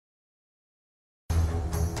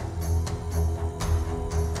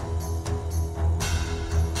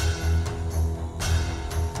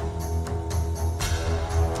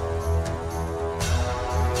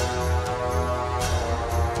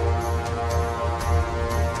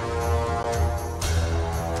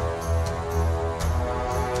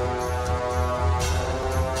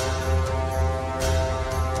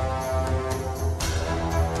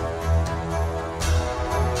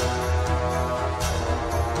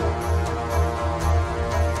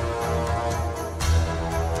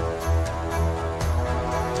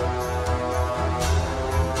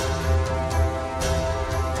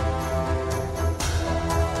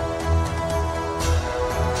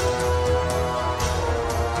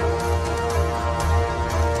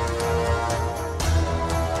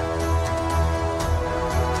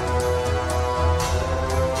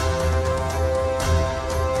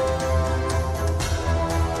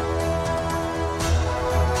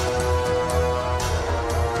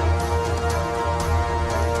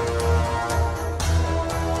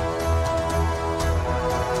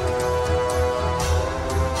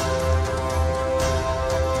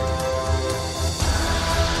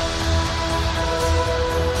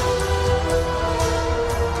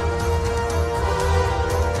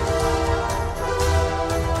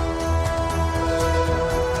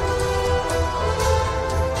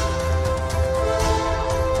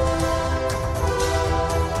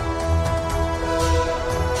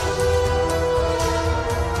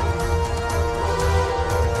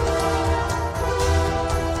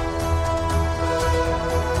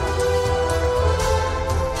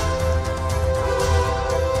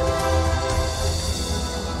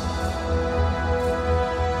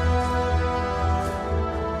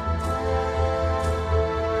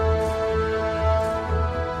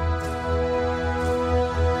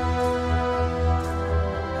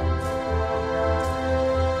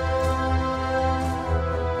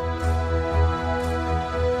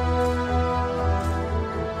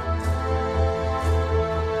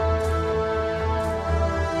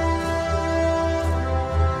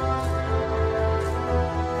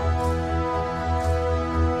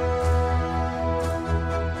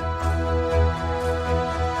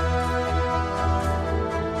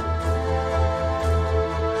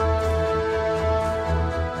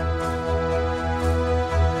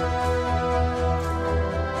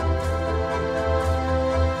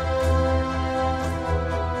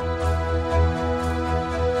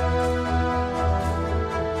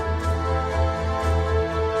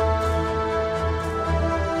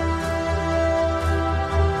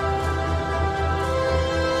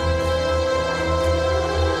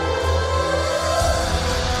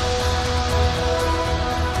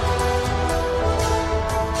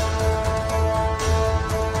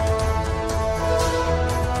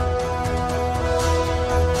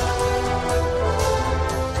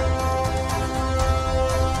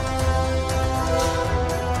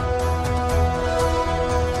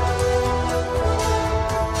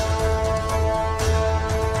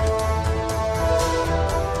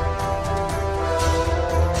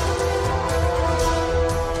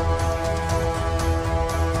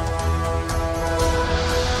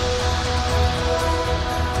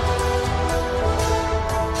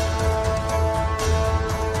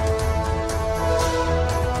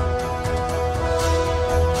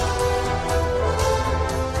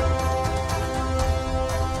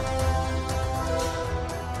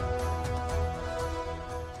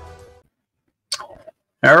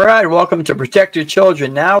right, welcome to Protect Your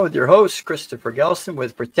Children Now with your host, Christopher Gelson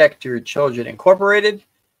with Protect Your Children Incorporated.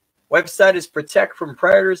 Website is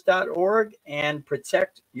protectfrompredators.org and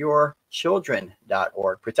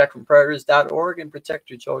protectyourchildren.org. Protectfrompredators.org and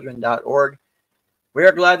protectyourchildren.org. We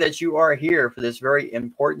are glad that you are here for this very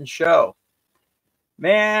important show.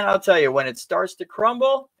 Man, I'll tell you, when it starts to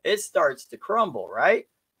crumble, it starts to crumble, right?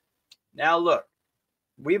 Now, look,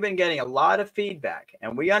 we've been getting a lot of feedback,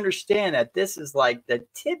 and we understand that this is like the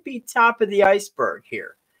tippy top of the iceberg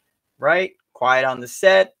here, right? Quiet on the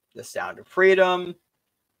Set, The Sound of Freedom,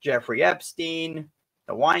 Jeffrey Epstein,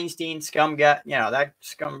 the Weinstein scumgat, that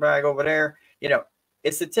scumbag over there.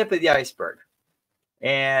 It's the tip of the iceberg.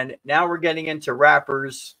 And now we're getting into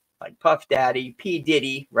rappers like Puff Daddy, P.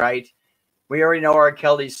 Diddy, right? We already know R.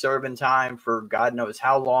 Kelly's serving time for God knows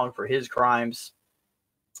how long for his crimes.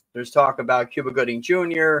 There's talk about Cuba Gooding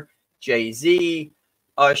Jr., Jay-Z,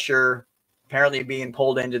 Usher, apparently being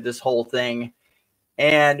pulled into this whole thing.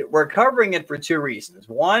 And we're covering it for two reasons.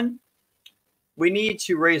 One, we need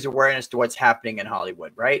to raise awareness to what's happening in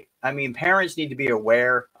Hollywood, right? I mean, parents need to be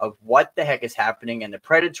aware of what the heck is happening and the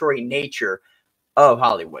predatory nature of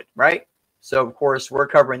Hollywood, right? So, of course, we're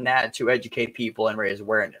covering that to educate people and raise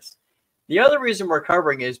awareness. The other reason we're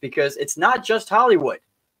covering is because it's not just Hollywood,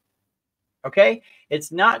 okay?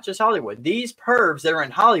 It's not just Hollywood. These pervs that are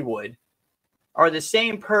in Hollywood are the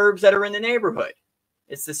same pervs that are in the neighborhood.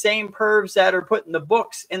 It's the same pervs that are putting the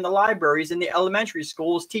books in the libraries in the elementary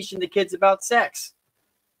schools teaching the kids about sex,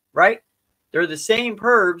 right? They're the same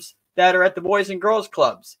pervs that are at the Boys and Girls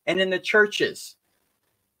Clubs and in the churches,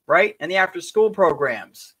 right? And the after-school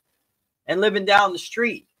programs and living down the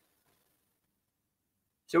street.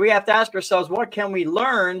 So we have to ask ourselves, what can we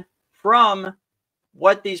learn from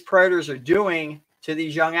what these predators are doing to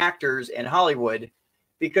these young actors in Hollywood?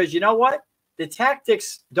 Because you know what? The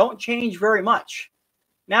tactics don't change very much.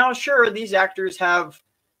 Now, sure, these actors have,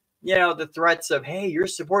 the threats of, hey, you're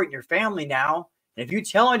supporting your family now. And if you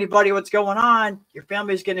tell anybody what's going on, your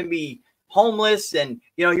family's going to be homeless. And,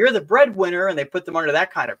 you're the breadwinner. And they put them under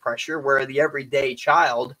that kind of pressure where the everyday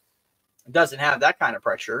child doesn't have that kind of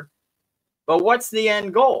pressure. But what's the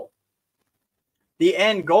end goal? The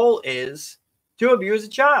end goal is to abuse a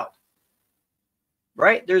child,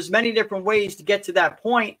 right? There's many different ways to get to that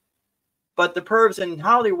point. But the pervs in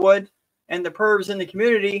Hollywood and the pervs in the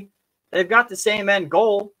community, they've got the same end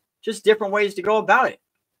goal, just different ways to go about it,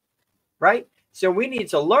 right? So we need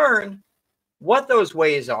to learn what those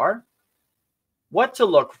ways are, what to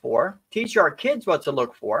look for, teach our kids what to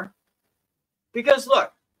look for. Because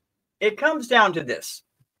look, it comes down to this.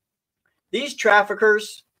 These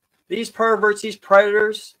traffickers, these perverts, these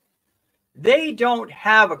predators, they don't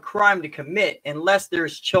have a crime to commit unless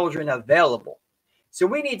there's children available. So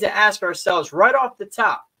we need to ask ourselves right off the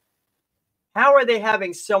top, how are they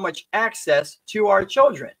having so much access to our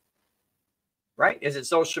children? Right? Is it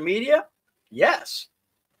social media? Yes.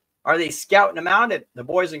 Are they scouting them out at the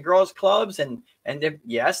Boys and Girls Clubs?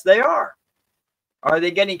 Yes, they are. Are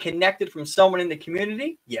they getting connected from someone in the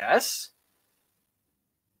community? Yes.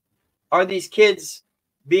 Are these kids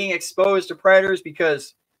being exposed to predators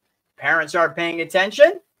because parents aren't paying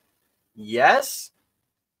attention? Yes.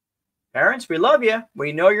 Parents, we love you.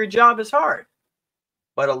 We know your job is hard.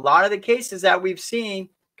 But a lot of the cases that we've seen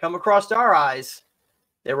come across our eyes,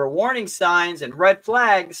 there were warning signs and red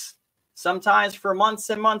flags, sometimes for months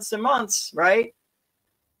and months and months, right?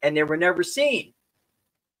 And they were never seen.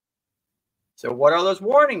 So what are those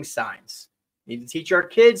warning signs? We need to teach our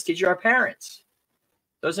kids, teach our parents.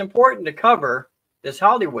 So it's important to cover this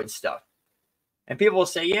Hollywood stuff. And people will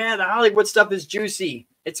say, yeah, the Hollywood stuff is juicy.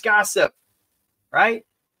 It's gossip, right?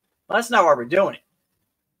 Well, that's not why we're doing it.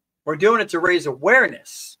 We're doing it to raise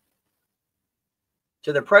awareness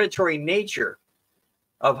to the predatory nature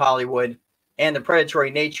of Hollywood and the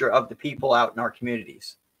predatory nature of the people out in our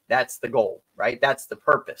communities. That's the goal, right? That's the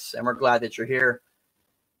purpose. And we're glad that you're here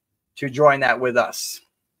to join that with us.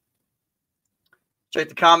 Check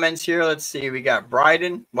the comments here. Let's see. We got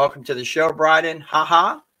Bryden. Welcome to the show, Bryden.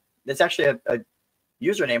 Haha. That's actually a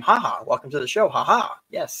username. Haha. Welcome to the show. Haha.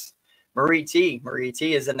 Yes. Marie T. Marie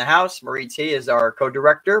T is in the house. Marie T is our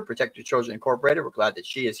co-director, Protect Your Children Incorporated. We're glad that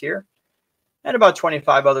she is here. And about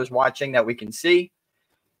 25 others watching that we can see,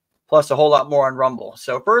 plus a whole lot more on Rumble.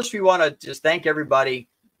 So first, we want to just thank everybody.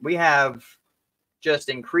 We have just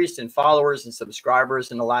increased in followers and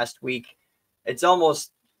subscribers in the last week. It's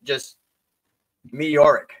almost just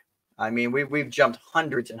meteoric. I mean, we've jumped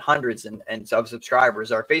hundreds and hundreds of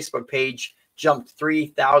subscribers. Our Facebook page jumped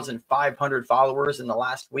 3,500 followers in the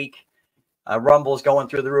last week. Rumble's going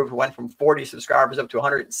through the roof. It went from 40 subscribers up to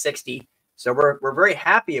 160. So we're very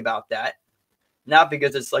happy about that. not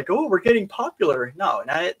because it's like, oh, we're getting popular. No,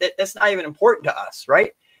 that's not even important to us,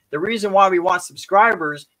 right? The reason why we want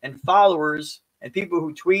subscribers and followers and people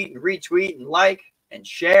who tweet and retweet and like and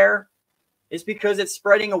share is because it's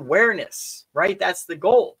spreading awareness, right? That's the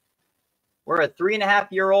goal. We're a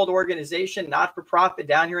 3.5-year-old organization, not for profit,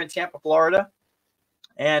 down here in Tampa, Florida.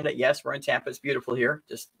 And yes, we're in Tampa. It's beautiful here.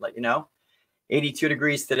 Just to let you know, 82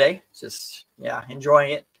 degrees today. Just, yeah,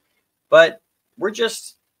 enjoying it. But we're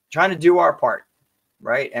just trying to do our part,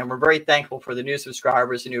 right? And we're very thankful for the new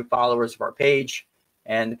subscribers, the new followers of our page,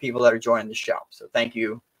 and the people that are joining the show. So thank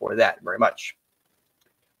you for that very much.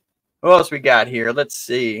 What else we got here? Let's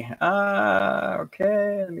see.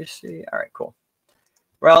 Okay, let me see. All right, cool.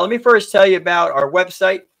 Well, let me first tell you about our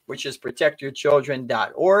website, which is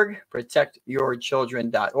protectyourchildren.org,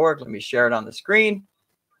 protectyourchildren.org. Let me share it on the screen.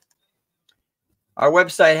 Our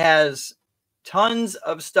website has tons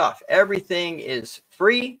of stuff. Everything is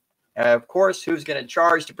free. Of course, who's going to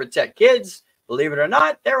charge to protect kids? Believe it or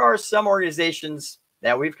not, there are some organizations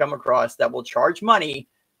that we've come across that will charge money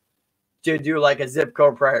to do like a zip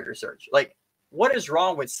code predator search. Like, what is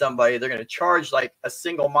wrong with somebody? They're going to charge like a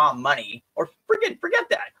single mom money, or forget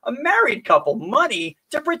that, a married couple money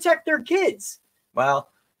to protect their kids. Well,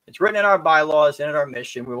 it's written in our bylaws and in our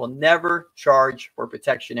mission. We will never charge for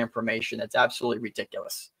protection information. That's absolutely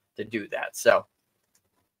ridiculous to do that. So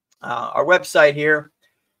our website here,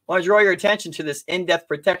 I want to draw your attention to this in-depth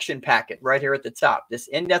protection packet right here at the top. This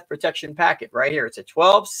in-depth protection packet right here. It's a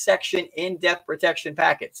 12-section in-depth protection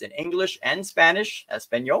packet. It's in English and Spanish,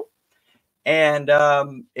 Espanol. And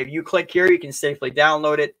if you click here, you can safely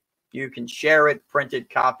download it. You can share it, print it,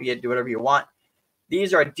 copy it, do whatever you want.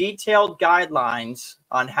 These are detailed guidelines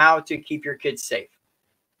on how to keep your kids safe.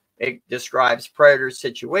 It describes predator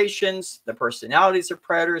situations, the personalities of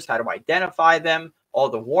predators, how to identify them, all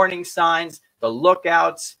the warning signs, the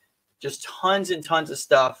lookouts, just tons and tons of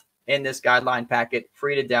stuff in this guideline packet,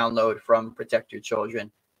 free to download from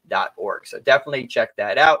protectyourchildren.org. So definitely check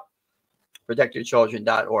that out,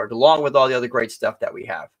 protectyourchildren.org, along with all the other great stuff that we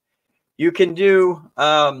have. You can do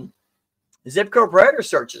zip code predator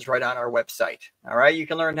searches right on our website. All right. You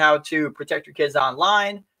can learn how to protect your kids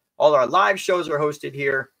online. All our live shows are hosted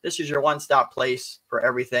here. This is your one-stop place for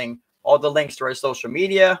everything. All the links to our social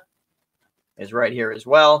media is right here as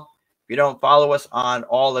well. If you don't follow us on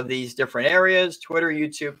all of these different areas, Twitter,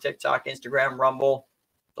 YouTube, TikTok, Instagram, Rumble,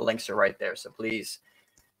 the links are right there. So please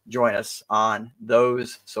join us on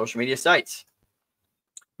those social media sites.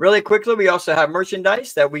 Really quickly, we also have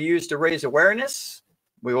merchandise that we use to raise awareness.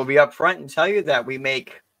 We will be upfront and tell you that we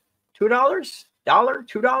make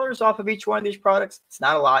 $2 off of each one of these products. It's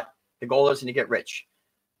not a lot. The goal isn't to get rich.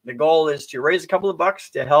 The goal is to raise a couple of bucks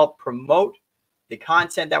to help promote the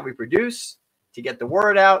content that we produce, to get the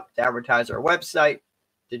word out, to advertise our website,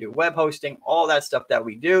 to do web hosting, all that stuff that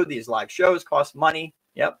we do. These live shows cost money.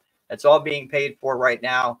 Yep. That's all being paid for right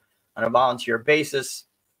now on a volunteer basis.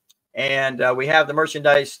 And we have the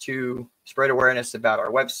merchandise to spread awareness about our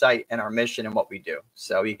website and our mission and what we do.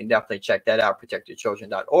 So you can definitely check that out,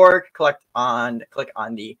 protectyourchildren.org. Click on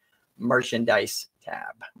the merchandise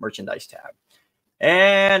tab.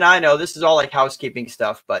 And I know this is all like housekeeping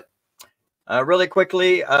stuff, but really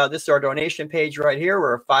quickly, this is our donation page right here.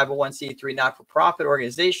 We're a 501c3 not-for-profit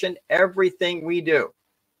organization. Everything we do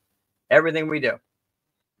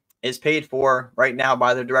is paid for right now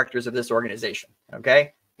by the directors of this organization.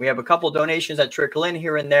 Okay. We have a couple donations that trickle in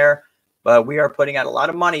here and there, but we are putting out a lot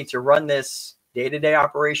of money to run this day-to-day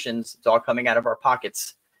operations. It's all coming out of our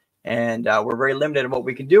pockets. And we're very limited in what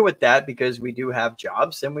we can do with that because we do have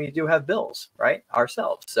jobs and we do have bills, right,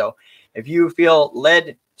 ourselves. So if you feel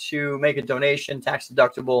led to make a donation, tax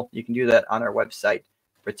deductible, you can do that on our website,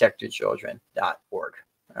 protectyourchildren.org.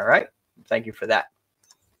 All right. Thank you for that.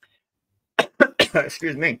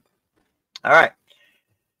 Excuse me. All right.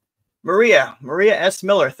 Maria S.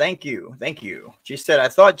 Miller, thank you. She said, I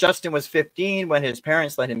thought Justin was 15 when his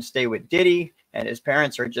parents let him stay with Diddy, and his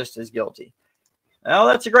parents are just as guilty. Well,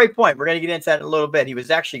 that's a great point. We're going to get into that in a little bit. He was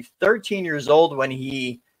actually 13 years old when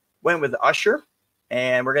he went with Usher,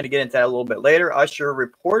 and we're going to get into that a little bit later. Usher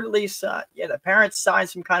reportedly said, the parents signed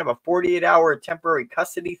some kind of a 48-hour temporary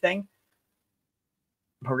custody thing.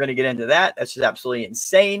 We're going to get into that. That's just absolutely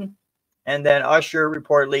insane. And then Usher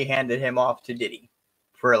reportedly handed him off to Diddy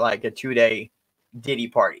for like a 2-day Diddy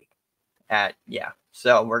party.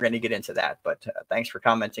 So we're going to get into that. But thanks for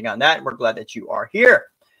commenting on that. And we're glad that you are here.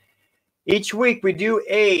 Each week we do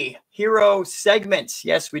a hero segment.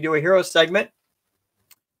 Yes, we do a hero segment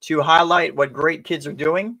to highlight what great kids are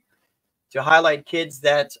doing, to highlight kids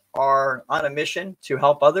that are on a mission to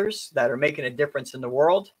help others, that are making a difference in the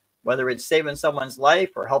world. whether it's saving someone's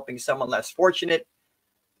life or helping someone less fortunate.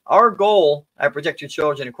 Our goal at Protect Your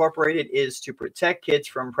Children Incorporated is to protect kids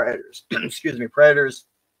from predators. Excuse me, predators.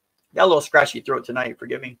 Got a little scratchy throat tonight,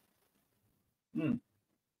 forgive me.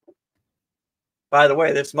 By the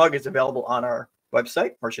way, this mug is available on our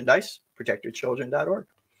website, merchandise, protectyourchildren.org.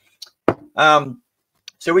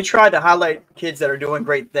 So we try to highlight kids that are doing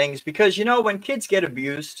great things because, you know, when kids get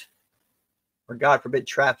abused or, God forbid,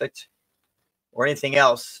 trafficked or anything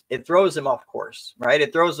else, it throws them off course, right?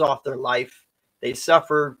 It throws off their life. They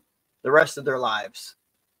suffer the rest of their lives.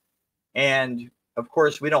 And, of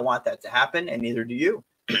course, we don't want that to happen, and neither do you.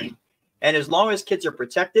 And as long as kids are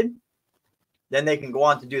protected, then they can go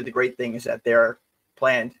on to do the great things that they're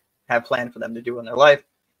have planned for them to do in their life.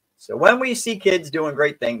 So when we see kids doing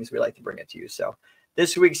great things, we like to bring it to you. So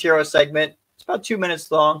this week's hero segment, it's about 2 minutes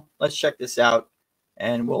long. Let's check this out,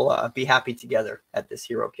 and we'll be happy together at this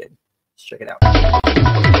hero kid. Let's check it out.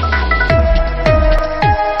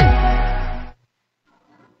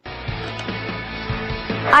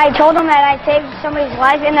 I told them that I saved somebody's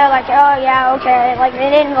life, and they're like, oh, yeah, okay. Like, they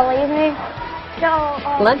didn't believe me. So,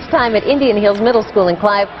 lunchtime at Indian Hills Middle School in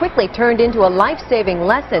Clive quickly turned into a life-saving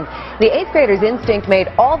lesson. The 8th grader's instinct made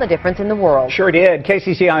all the difference in the world. Sure did.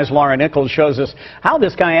 KCCI's Laura Nichols shows us how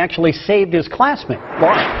this guy actually saved his classmate.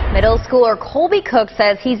 Laura. Middle schooler Colby Cook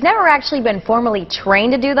says he's never actually been formally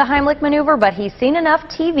trained to do the Heimlich maneuver, but he's seen enough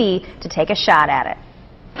TV to take a shot at it.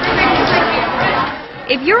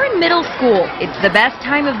 If you're in middle school, it's the best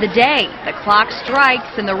time of the day. The clock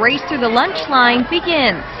strikes and the race through the lunch line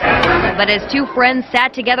begins. But as two friends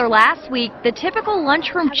sat together last week, the typical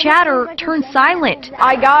lunchroom chatter turned silent.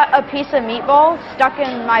 I got a piece of meatball stuck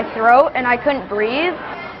in my throat, and I couldn't breathe.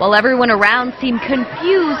 While everyone around seemed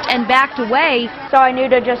confused and backed away, so I knew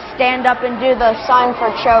to just stand up and do the sign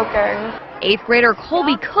for choker. 8th grader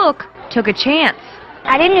Colby Cook took a chance.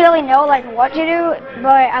 I didn't really know what to do,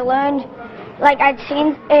 but I learned. I'd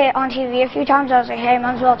seen it on TV a few times. I was like, hey,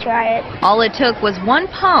 might as well try it. All it took was one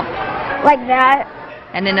pump. Like that.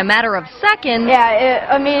 And in a matter of seconds... yeah, it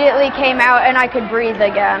immediately came out and I could breathe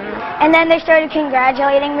again. And then they started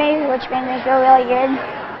congratulating me, which made me feel really good.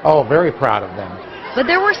 Oh, very proud of them. But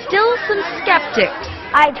there were still some skeptics.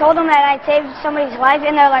 I told them that I saved somebody's life,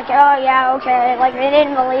 and they're like, oh, yeah, okay. They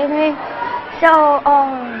didn't believe me. So,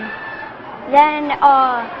 then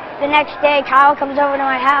the next day, Kyle comes over to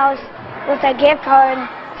my house with a gift card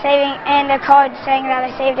and a card saying that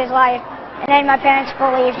I saved his life. And then my parents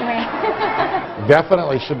believed me.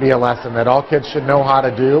 Definitely should be a lesson that all kids should know how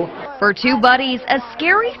to do. For two buddies, a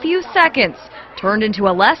scary few seconds turned into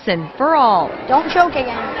a lesson for all. Don't choke again.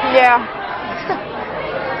 Yeah.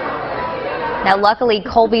 Now, luckily,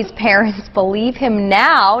 Colby's parents believe him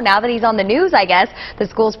now that he's on the news, I guess. The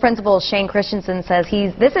school's principal, Shane Christensen, says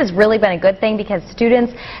this has really been a good thing because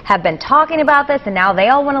students have been talking about this, and now they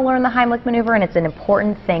all want to learn the Heimlich maneuver, and it's an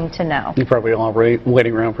important thing to know. You're probably all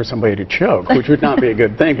waiting around for somebody to choke, which would not be a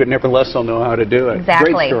good thing, but nevertheless, they'll know how to do it.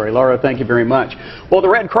 Exactly. Great story. Laura, thank you very much. Well, the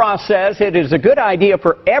Red Cross says it is a good idea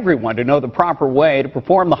for everyone to know the proper way to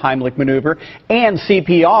perform the Heimlich maneuver and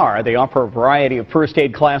CPR. They offer a variety of first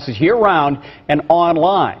aid classes year-round and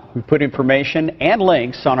online. We put information and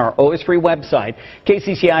links on our always free website,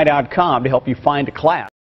 kcci.com, to help you find a class.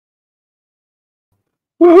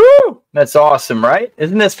 Woohoo! That's awesome, right?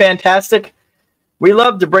 Isn't this fantastic? We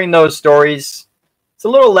love to bring those stories. It's a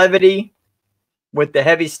little levity with the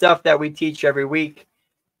heavy stuff that we teach every week.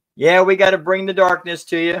 Yeah, we got to bring the darkness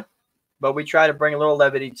to you, but we try to bring a little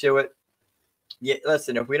levity to it. Yeah,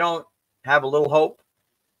 listen, if we don't have a little hope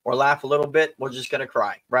or laugh a little bit, we're just going to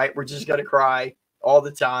cry, right? We're just going to cry all the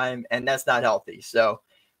time, and that's not healthy. So,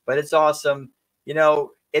 but it's awesome. You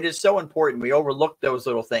know, it is so important. We overlook those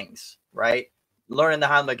little things, right? Learning the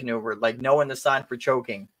Heimlich maneuver, knowing the sign for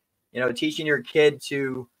choking, teaching your kid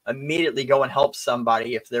to immediately go and help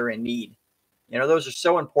somebody if they're in need. Those are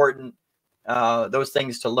so important, those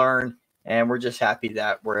things to learn. And we're just happy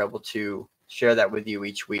that we're able to share that with you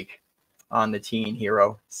each week on the Teen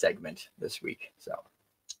Hero segment this week. So,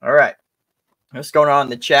 all right. What's going on in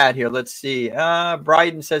the chat here? Let's see.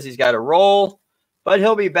 Bryden says he's got a roll, but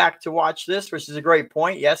he'll be back to watch this, which is a great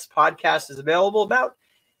point. Yes, podcast is available about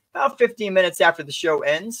 15 minutes after the show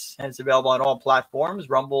ends, and it's available on all platforms: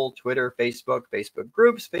 Rumble, Twitter, Facebook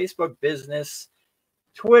groups, Facebook Business,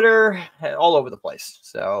 Twitter, all over the place.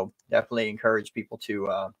 So definitely encourage people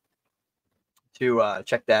to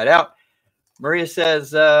check that out. Maria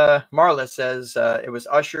says, Marla says, it was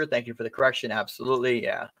Usher. Thank you for the correction. Absolutely.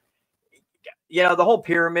 Yeah. The whole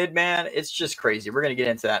pyramid, man, it's just crazy. We're going to get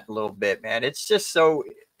into that in a little bit, man. It's just so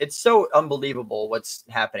unbelievable what's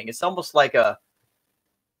happening. It's almost like a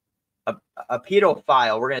a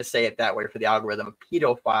pedophile, we're going to say it that way for the algorithm, a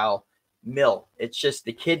pedophile mill. It's just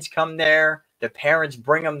the kids come there, the parents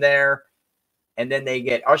bring them there, and then they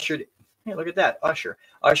get ushered. Hey, look at that,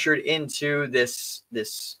 ushered into this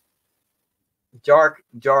dark,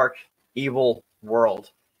 evil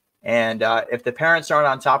world. And if the parents aren't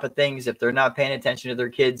on top of things, if they're not paying attention to their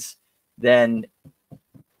kids, then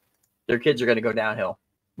their kids are going to go downhill.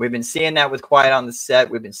 We've been seeing that with Quiet on the Set.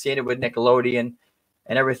 We've been seeing it with Nickelodeon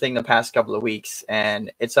and everything the past couple of weeks,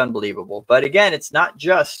 and it's unbelievable. But again, it's not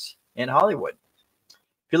just in Hollywood.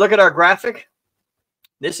 If you look at our graphic,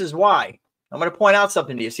 this is why. I'm going to point out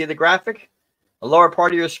something to you. See the graphic? The lower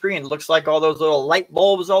part of your screen looks like all those little light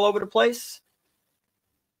bulbs all over the place.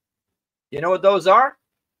 You know what those are?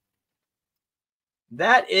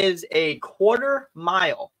 That is a quarter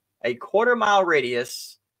mile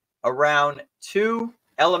radius around 2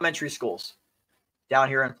 elementary schools down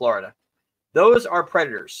here in Florida. Those are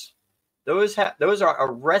predators. Those are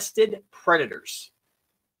arrested predators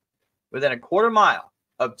within a quarter mile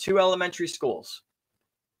of 2 elementary schools.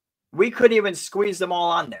 We couldn't even squeeze them all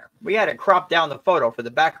on there. We had to crop down the photo for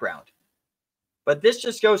the background. But this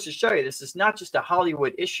just goes to show you, this is not just a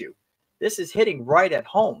Hollywood issue. This is hitting right at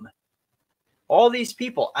home. All these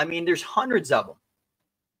people, I mean, there's hundreds of them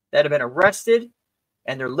that have been arrested,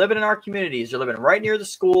 and they're living in our communities. They're living right near the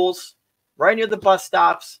schools, right near the bus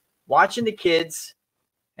stops, watching the kids.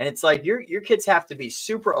 And it's like your kids have to be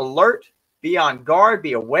super alert, be on guard,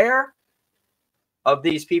 be aware of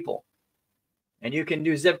these people. And you can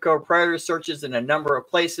do zip code predator searches in a number of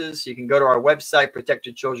places. You can go to our website,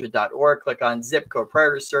 protectyourchildren.org, click on zip code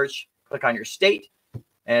predator search, click on your state,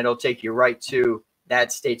 and it'll take you right to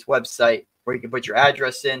that state's website where you can put your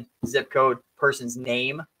address in, zip code, person's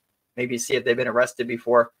name, maybe see if they've been arrested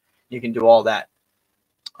before. You can do all that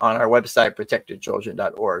on our website,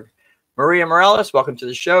 protectyourchildren.org. Maria Morales, welcome to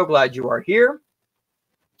the show. Glad you are here.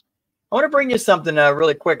 I want to bring you something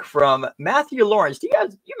really quick from Matthew Lawrence. Do you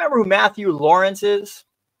remember who Matthew Lawrence is?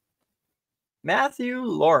 Matthew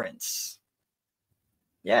Lawrence.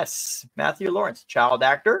 Yes, Matthew Lawrence, child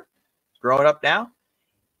actor, growing up now.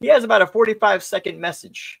 He has about a 45-second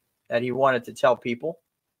message that he wanted to tell people,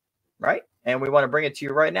 right? And we want to bring it to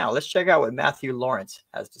you right now. Let's check out what Matthew Lawrence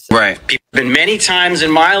has to say. Right. There have been many times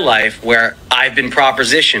in my life where I've been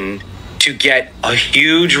propositioned to get a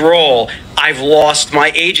huge role. I've lost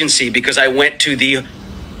my agency because I went to the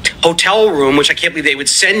hotel room, which I can't believe they would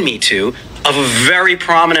send me to, of a very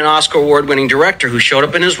prominent Oscar award-winning director who showed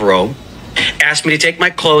up in his robe, asked me to take my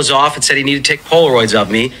clothes off and said he needed to take Polaroids of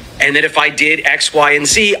me, and that if I did X, Y, and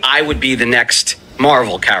Z, I would be the next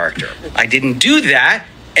Marvel character. I didn't do that,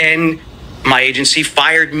 and my agency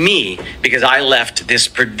fired me because I left this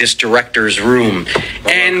director's room.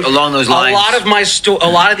 And along those lines, a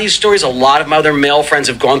lot of these stories, a lot of my other male friends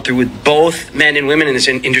have gone through with both men and women in this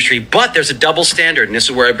industry. But there's a double standard, and this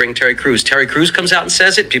is where I bring Terry Crews. Terry Crews comes out and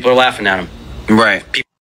says it, people are laughing at him. Right.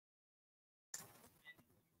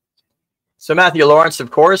 So Matthew Lawrence, of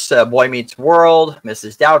course, Boy Meets World,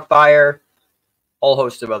 Mrs. Doubtfire, whole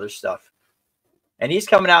host of other stuff. And he's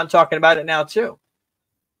coming out and talking about it now, too.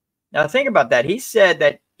 Now, think about that. He said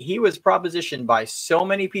that he was propositioned by so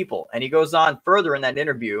many people. And he goes on further in that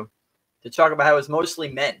interview to talk about how it was mostly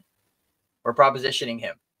men were propositioning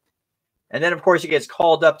him. And then, of course, he gets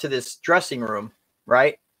called up to this dressing room,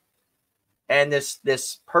 right? And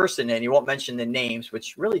this person, and he won't mention the names,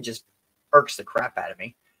 which really just irks the crap out of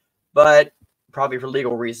me, but probably for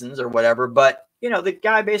legal reasons or whatever. But, you know, the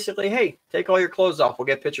guy basically, hey, take all your clothes off. We'll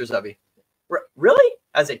get pictures of you. Really?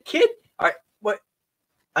 As a kid? All right. What?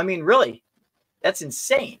 I mean, really? That's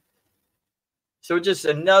insane. So just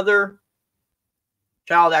another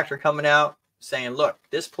child actor coming out saying, look,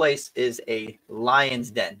 this place is a lion's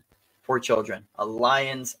den for children. A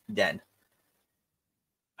lion's den.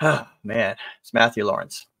 Oh, man. It's Matthew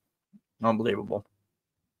Lawrence. Unbelievable.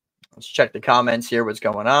 Let's check the comments here. What's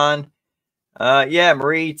going on? Yeah,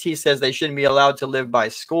 Marie T says they shouldn't be allowed to live by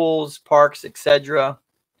schools, parks, etc.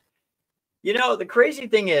 You know, the crazy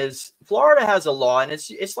thing is Florida has a law, and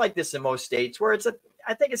it's like this in most states, where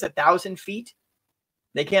I think it's 1,000 feet.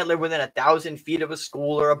 They can't live within 1,000 feet of a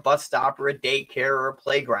school or a bus stop or a daycare or a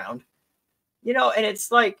playground. You know, and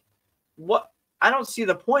it's like, what? I don't see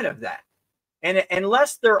the point of that. And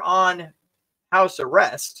unless they're on house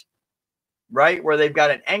arrest, right, where they've got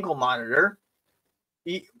an ankle monitor,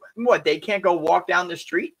 what, they can't go walk down the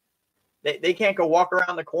street? They can't go walk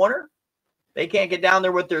around the corner? They can't get down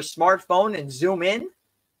there with their smartphone and zoom in?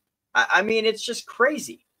 I mean, it's just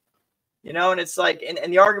crazy. You know, and it's like,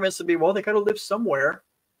 and the arguments would be, well, they got to live somewhere.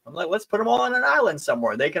 I'm like, let's put them all on an island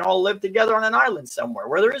somewhere. They can all live together on an island somewhere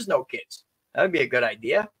where there is no kids. That would be a good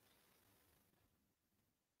idea.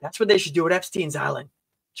 That's what they should do at Epstein's Island.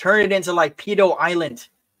 Turn it into like Pedo Island,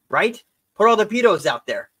 right? Put all the pedos out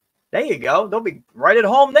there. There you go. They'll be right at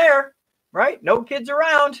home there, right? No kids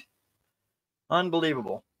around.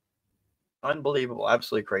 Unbelievable. Unbelievable.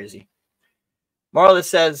 Absolutely crazy. Marla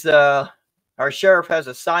says, our sheriff has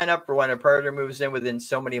a sign up for when a predator moves in within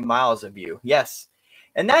so many miles of you. Yes.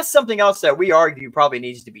 And that's something else that we argue probably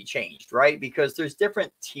needs to be changed, right? Because there's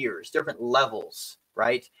different tiers, different levels,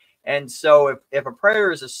 right? And so if a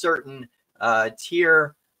predator is a certain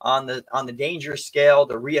tier on the danger scale,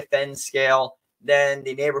 the reoffend scale, then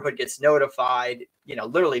the neighborhood gets notified. You know,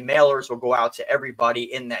 literally mailers will go out to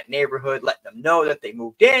everybody in that neighborhood, letting them know that they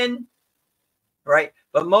moved in, right?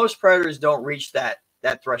 But most predators don't reach that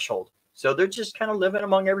threshold. So they're just kind of living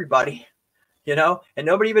among everybody, you know, and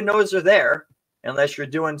nobody even knows they're there unless you're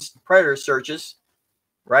doing predator searches,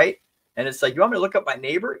 right? And it's like, you want me to look up my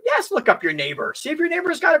neighbor? Yes, look up your neighbor. See if your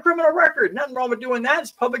neighbor's got a criminal record. Nothing wrong with doing that.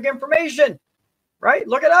 It's public information, right?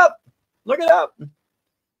 Look it up. Look it up.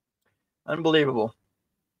 Unbelievable.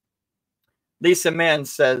 Lisa Mann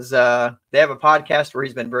says they have a podcast where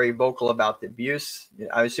he's been very vocal about the abuse.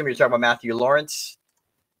 I assume you're talking about Matthew Lawrence.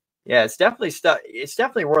 Yeah, it's definitely stuff. It's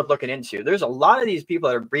definitely worth looking into. There's a lot of these people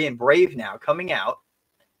that are being brave now, coming out,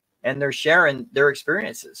 and they're sharing their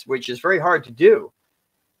experiences, which is very hard to do.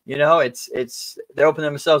 You know, they open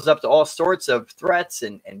themselves up to all sorts of threats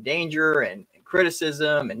and danger and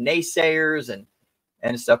criticism and naysayers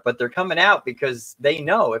and stuff, but they're coming out because they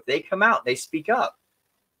know if they come out, they speak up,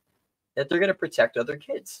 that they're going to protect other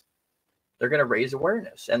kids. They're going to raise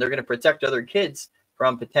awareness, and they're going to protect other kids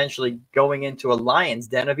from potentially going into a lion's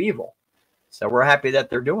den of evil. So we're happy that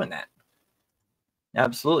they're doing that.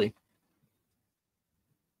 Absolutely.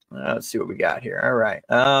 Let's see what we got here. All right.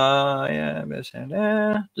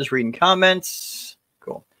 Yeah, just reading comments.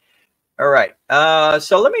 Cool. All right.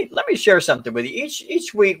 So let me share something with you.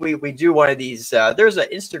 Each week we do one of these. There's an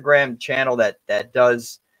Instagram channel that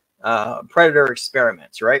does predator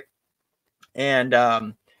experiments, right?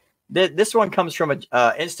 And this one comes from an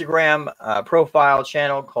Instagram profile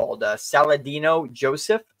channel called Saladino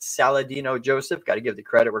Joseph. Saladino Joseph. Got to give the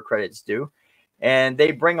credit where credit's due. And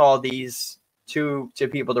they bring all these to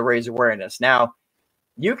people to raise awareness. Now,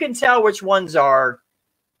 you can tell which ones are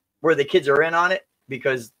where the kids are in on it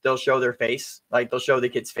because they'll show their face, like they'll show the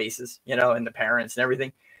kids' faces, you know, and the parents and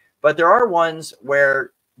everything. But there are ones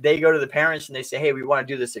where they go to the parents and they say, hey, we want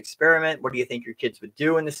to do this experiment. What do you think your kids would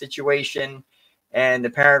do in this situation? And the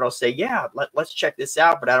parent will say, yeah, let's check this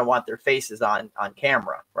out, but I don't want their faces on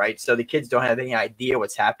camera, right? So the kids don't have any idea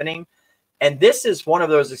what's happening. And this is one of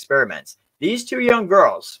those experiments. These two young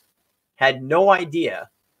girls had no idea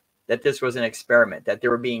that this was an experiment, that they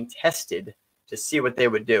were being tested to see what they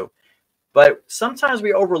would do. But sometimes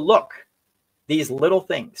we overlook these little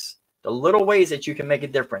things, the little ways that you can make a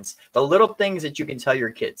difference, the little things that you can tell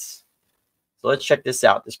your kids. So let's check this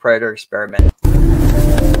out, this predator experiment.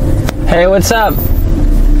 Hey, what's up?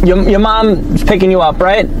 Your mom's picking you up,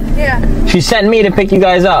 right? Yeah. She sent me to pick you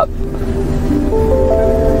guys up.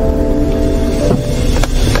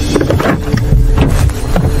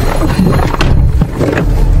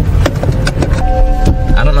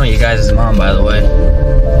 I don't know you guys' mom, by the way.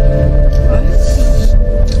 What?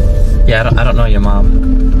 Yeah, I don't know your mom.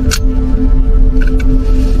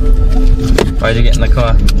 Why'd you get in the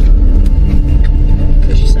car?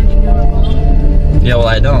 Because you said you knew her mom. Yeah, well,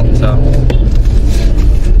 I don't, so.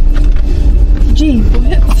 Gee,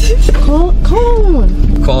 what? Call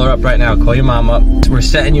her. Call her up right now. Call your mom up. We're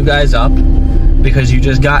setting you guys up because you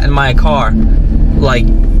just got in my car. Like,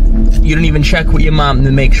 you didn't even check with your mom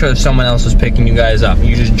to make sure someone else was picking you guys up.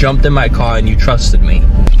 You just jumped in my car and you trusted me.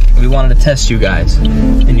 We wanted to test you guys,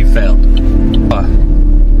 and you failed.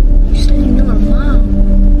 You said you knew her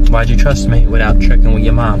mom. Why'd you trust me without checking with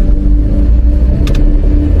your mom?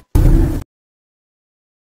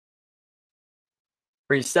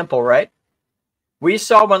 Pretty simple, right? We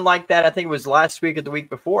saw one like that, I think it was last week or the week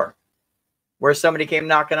before, where somebody came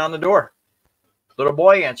knocking on the door. Little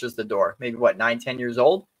boy answers the door, maybe what, 9, 10 years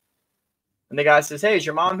old? And the guy says, hey, is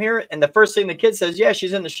your mom here? And the first thing the kid says, yeah,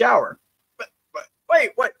 she's in the shower. But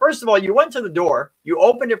wait, what? First of all, you went to the door, you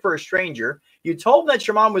opened it for a stranger, you told him that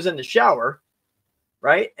your mom was in the shower,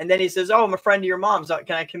 right? And then he says, oh, I'm a friend of your mom's.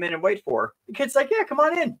 Can I come in and wait for her? The kid's like, yeah, come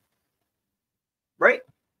on in. Right?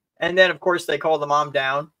 And then, of course, they call the mom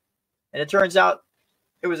down. And it turns out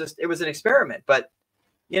it was an experiment. But,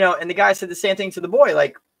 you know, and the guy said the same thing to the boy.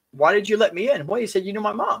 Like, why did you let me in? Well, he said, you knew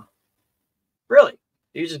my mom. Really?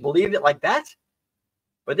 You just believed it like that?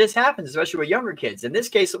 But this happens, especially with younger kids. In this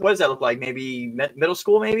case, what does that look like? Maybe middle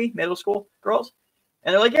school, middle school girls?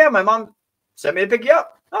 And they're like, yeah, my mom sent me to pick you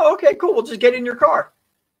up. Oh, okay, cool. We'll just get in your car.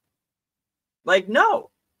 Like, no,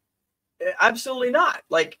 absolutely not.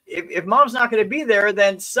 Like, if mom's not going to be there,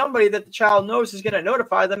 then somebody that the child knows is going to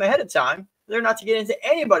notify them ahead of time. They're not to get into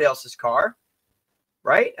anybody else's car,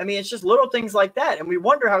 right? I mean, it's just little things like that. And we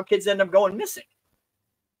wonder how kids end up going missing.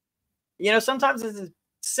 You know, sometimes it's as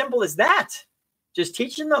simple as that. Just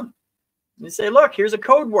teaching them. And say, look, here's a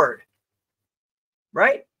code word,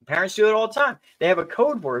 right? Parents do it all the time. They have a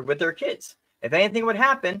code word with their kids. If anything would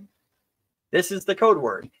happen, this is the code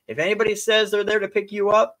word. If anybody says they're there to pick you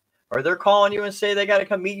up, or they're calling you and say they got to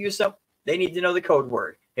come meet you, they need to know the code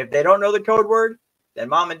word. If they don't know the code word, then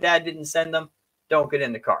mom and dad didn't send them. Don't get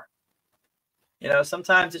in the car. You know,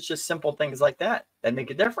 sometimes it's just simple things like that that make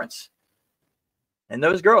a difference. And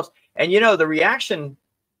those girls, and you know, the reaction,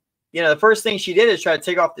 you know, the first thing she did is try to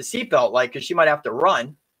take off the seatbelt, like, because she might have to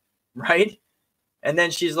run, right? And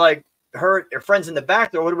then she's like, her friends in the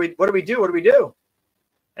back, there, what do we do? What do we do?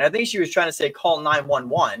 And I think she was trying to say, call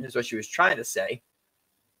 911 is what she was trying to say.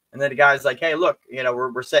 And then the guy's like, hey, look, you know,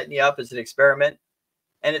 we're setting you up as an experiment.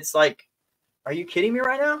 And it's like, are you kidding me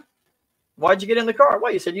right now? Why'd you get in the car?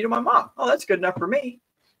 Well, you said you to my mom. Oh, that's good enough for me.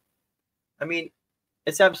 I mean,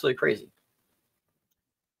 it's absolutely crazy.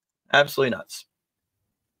 Absolutely nuts.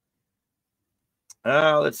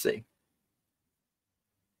 Let's see.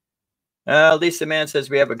 Lisa Mann says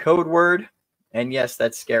we have a code word. And yes,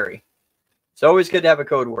 that's scary. It's always good to have a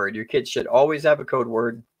code word. Your kids should always have a code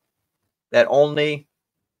word that only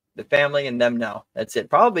the family and them know. That's it.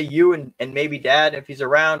 Probably you and maybe dad if he's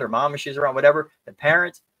around, or mom if she's around, whatever. The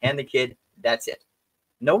parents and the kid, that's it.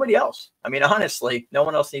 Nobody else. I mean, honestly, no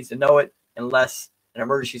one else needs to know it unless an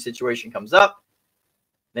emergency situation comes up.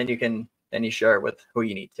 Then you share it with who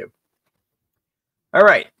you need to. All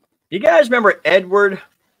right. You guys remember Edward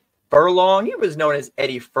Furlong? He was known as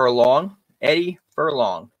Eddie Furlong. Eddie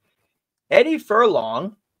Furlong. Eddie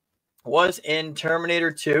Furlong was in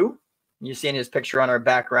Terminator 2. You're seeing his picture on our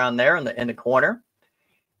background there in the corner.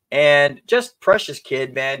 And just precious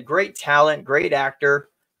kid, man. Great talent, great actor.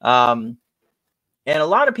 And a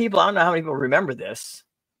lot of people, I don't know how many people remember this,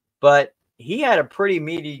 but he had a pretty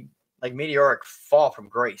meteoric fall from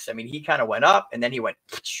grace. I mean, he kind of went up and then he went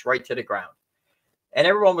right to the ground. And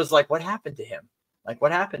everyone was like, what happened to him? Like,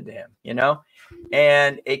 what happened to him? You know?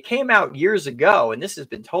 And it came out years ago, and this has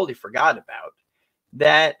been totally forgotten about,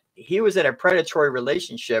 that he was in a predatory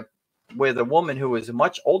relationship with a woman who was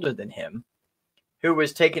much older than him, who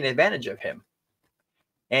was taking advantage of him.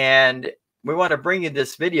 And we want to bring you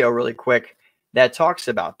this video really quick that talks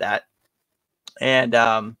about that. And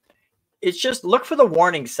it's just, look for the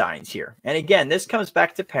warning signs here. And again, this comes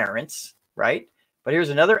back to parents, right? But here's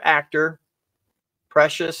another actor,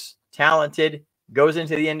 precious, talented, goes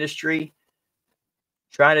into the industry,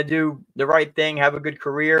 trying to do the right thing, have a good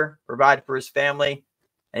career, provide for his family,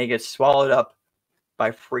 and he gets swallowed up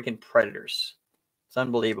by freaking predators. It's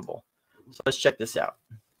unbelievable. So let's check this out.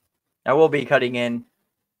 Now we'll be cutting in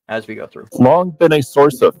as we go through. Long been a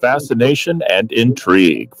source of fascination and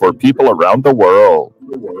intrigue for people around the world.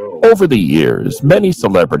 Over the years, many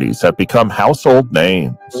celebrities have become household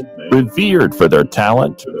names, revered for their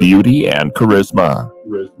talent, beauty, and charisma.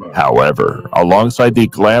 However, alongside the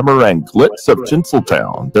glamour and glitz of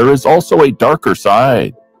Tinseltown, there is also a darker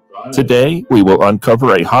side. Today, we will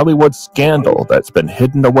uncover a Hollywood scandal that's been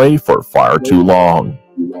hidden away for far too long.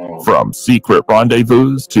 From secret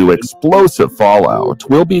rendezvous to explosive fallout,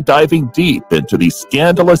 we'll be diving deep into the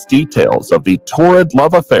scandalous details of the torrid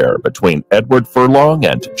love affair between Edward Furlong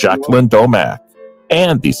and Jacqueline Domack,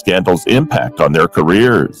 and the scandal's impact on their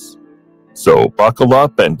careers. So buckle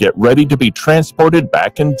up and get ready to be transported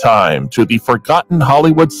back in time to the forgotten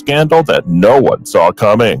Hollywood scandal that no one saw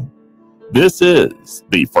coming. This is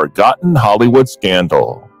the Forgotten Hollywood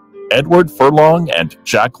Scandal, Edward Furlong and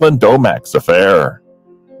Jacqueline Domack's affair.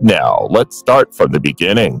 Now, let's start from the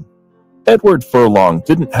beginning. Edward Furlong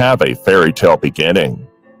didn't have a fairy tale beginning.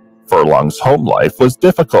 Furlong's home life was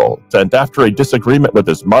difficult, and after a disagreement with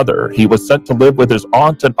his mother, he was sent to live with his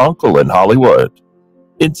aunt and uncle in Hollywood.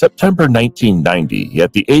 In September 1990,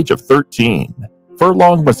 at the age of 13,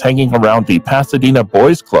 Furlong was hanging around the Pasadena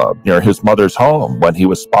Boys Club near his mother's home when he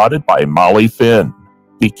was spotted by Molly Finn,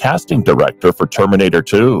 the casting director for Terminator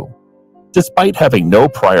 2. Despite having no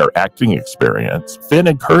prior acting experience, Finn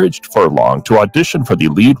encouraged Furlong to audition for the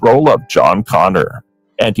lead role of John Connor,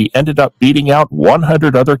 and he ended up beating out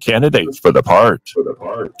 100 other candidates for the part.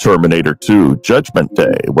 Terminator 2 Judgment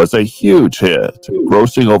Day was a huge hit,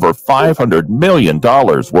 grossing over $500 million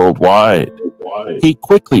worldwide. He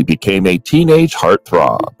quickly became a teenage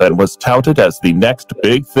heartthrob and was touted as the next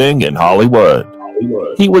big thing in Hollywood.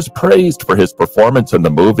 He was praised for his performance in the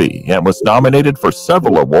movie and was nominated for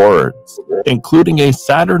several awards, including a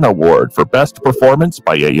Saturn Award for Best Performance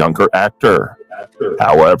by a Younger Actor.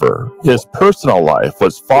 However, his personal life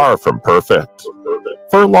was far from perfect.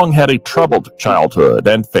 Furlong had a troubled childhood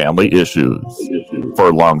and family issues.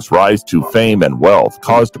 Furlong's rise to fame and wealth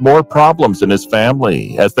caused more problems in his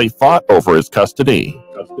family as they fought over his custody.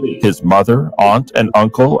 His mother, aunt, and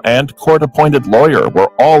uncle, and court-appointed lawyer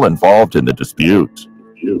were all involved in the dispute.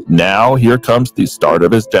 Now, here comes the start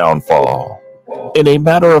of his downfall. In a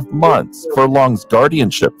matter of months, Furlong's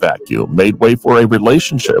guardianship vacuum made way for a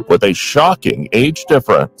relationship with a shocking age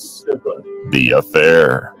difference. The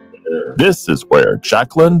affair. This is where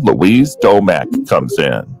Jacqueline Louise Domack comes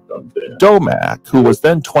in. Domack, who was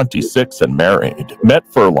then 26 and married, met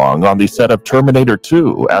Furlong on the set of Terminator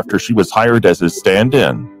 2 after she was hired as his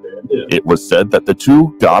stand-in. It was said that the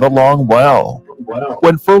two got along well.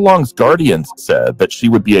 When Furlong's guardians said that she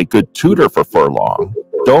would be a good tutor for Furlong,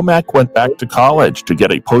 Domack went back to college to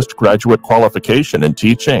get a postgraduate qualification in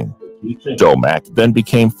teaching. Domack then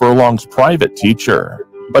became Furlong's private teacher,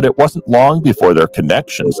 but it wasn't long before their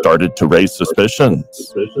connection started to raise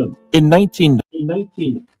suspicions. In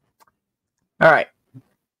 1919. All right.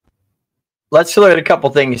 Let's look at a couple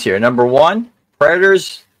things here. Number one,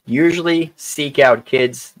 predators usually seek out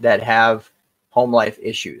kids that have home life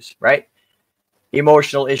issues, right?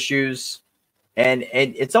 Emotional issues, and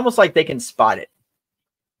it's almost like they can spot it.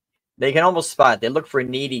 They can almost spot it. They look for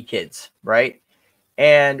needy kids, right?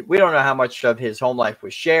 And we don't know how much of his home life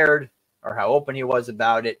was shared or how open he was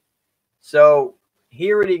about it. So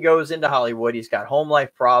here he goes into Hollywood. He's got home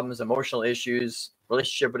life problems, emotional issues,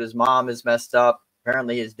 relationship with his mom is messed up.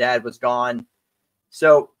 Apparently his dad was gone.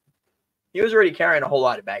 So he was already carrying a whole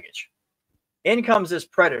lot of baggage. In comes this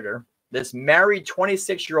predator, this married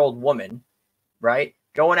 26-year-old woman, right?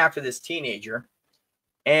 Going after this teenager.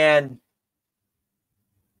 And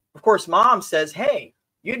of course, mom says, hey,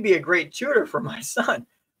 you'd be a great tutor for my son.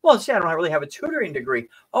 Well, see, I don't really have a tutoring degree.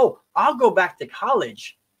 Oh, I'll go back to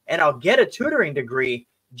college and I'll get a tutoring degree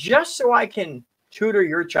just so I can tutor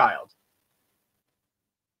your child.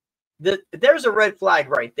 There's a red flag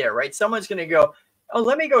right there, right? Someone's going to go, oh,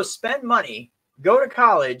 let me go spend money, go to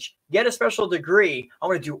college, get a special degree. I'm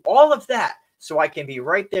going to do all of that so I can be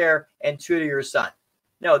right there and tutor your son.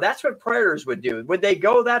 No, that's what predators would do. Would they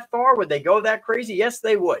go that far? Would they go that crazy? Yes,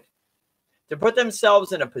 they would. To put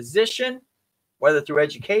themselves in a position, whether through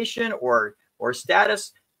education or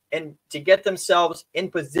status, and to get themselves in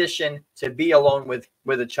position to be alone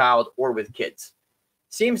with a child or with kids.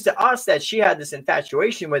 Seems to us that she had this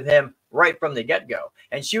infatuation with him right from the get-go.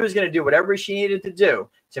 And she was going to do whatever she needed to do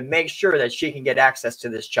to make sure that she can get access to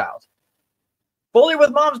this child. Fully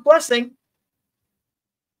with mom's blessing.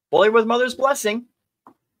 Fully with mother's blessing.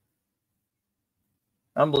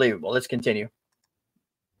 Unbelievable. Let's continue.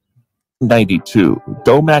 1992,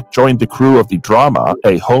 Domack joined the crew of the drama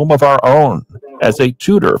A Home of Our Own as a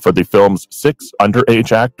tutor for the film's 6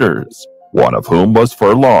 underage actors, one of whom was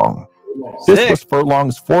Furlong. This was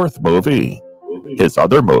Furlong's 4th movie. His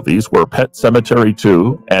other movies were Pet Sematary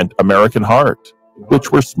 2 and American Heart,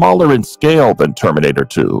 which were smaller in scale than Terminator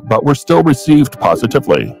 2, but were still received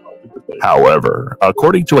positively. However,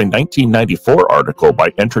 according to a 1994 article by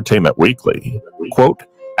Entertainment Weekly, quote,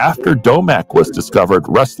 after Domack was discovered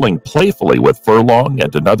wrestling playfully with Furlong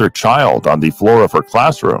and another child on the floor of her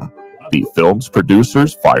classroom, the film's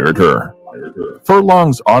producers fired her.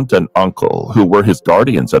 Furlong's aunt and uncle, who were his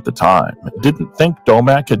guardians at the time, didn't think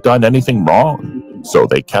Domack had done anything wrong, so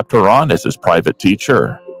they kept her on as his private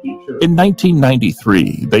teacher. In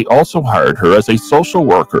 1993, they also hired her as a social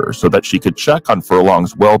worker so that she could check on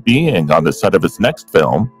Furlong's well-being on the set of his next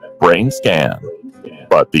film, Brain Scan.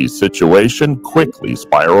 But the situation quickly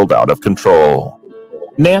spiraled out of control.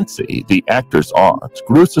 Nancy, the actor's aunt,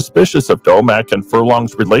 grew suspicious of Domack and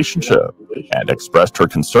Furlong's relationship and expressed her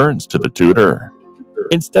concerns to the tutor.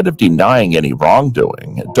 Instead of denying any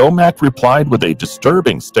wrongdoing, Domack replied with a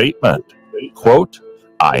disturbing statement, quote,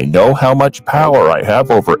 I know how much power I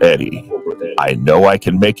have over Eddie. I know I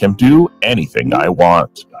can make him do anything I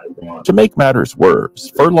want. To make matters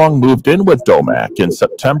worse, Furlong moved in with Domack in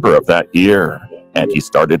September of that year, and he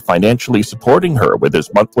started financially supporting her with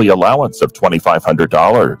his monthly allowance of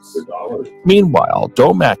 $2,500. Meanwhile,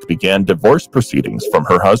 Domack began divorce proceedings from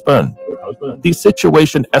her husband. The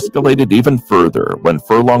situation escalated even further when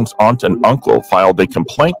Furlong's aunt and uncle filed a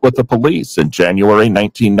complaint with the police in January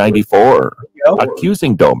 1994,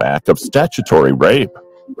 accusing Domack of statutory rape.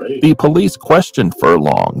 The police questioned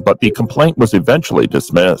Furlong, but the complaint was eventually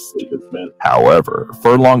dismissed. However,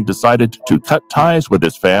 Furlong decided to cut ties with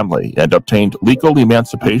his family and obtained legal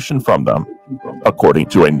emancipation from them. According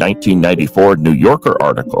to a 1994 New Yorker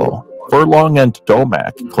article, Furlong and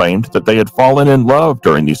Domak claimed that they had fallen in love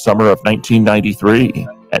during the summer of 1993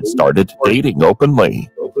 and started dating openly.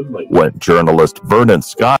 When journalist Vernon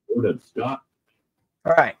Scott... All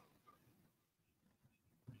right.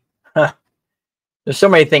 There's so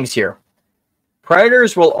many things here.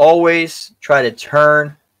 Predators will always try to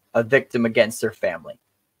turn a victim against their family,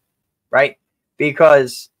 right?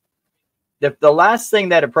 Because the last thing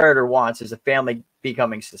that a predator wants is a family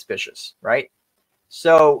becoming suspicious, right?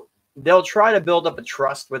 So they'll try to build up a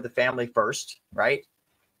trust with the family first, right?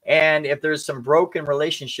 And if there's some broken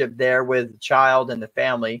relationship there with the child and the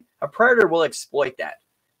family, a predator will exploit that.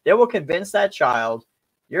 They will convince that child,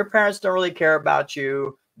 your parents don't really care about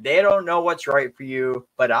you. They don't know what's right for you,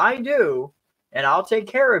 but I do. And I'll take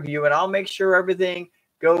care of you and I'll make sure everything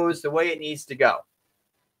goes the way it needs to go.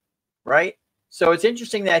 Right? So it's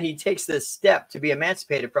interesting that he takes this step to be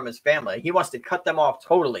emancipated from his family. He wants to cut them off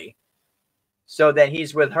totally so that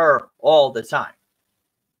he's with her all the time.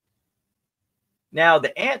 Now,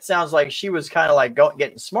 the aunt sounds like she was kind of like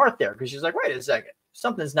getting smart there because she's like, wait a second,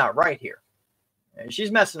 something's not right here. And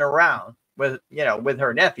she's messing around with, with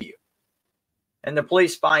her nephew. And the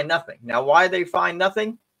police find nothing. Now, why they find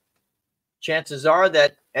nothing? Chances are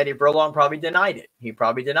that Eddie Furlong probably denied it. He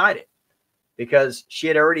probably denied it because she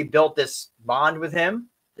had already built this bond with him,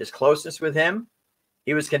 this closeness with him.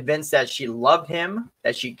 He was convinced that she loved him,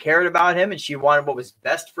 that she cared about him, and she wanted what was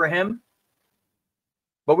best for him.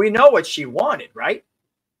 But we know what she wanted, right?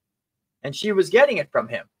 And she was getting it from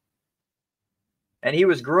him. And he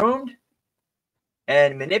was groomed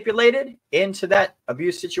and manipulated into that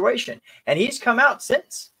abuse situation. And he's come out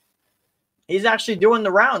since. He's actually doing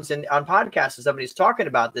the rounds and on podcasts and stuff. And he's talking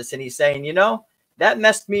about this and he's saying, that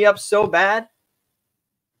messed me up so bad.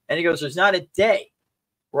 And he goes, there's not a day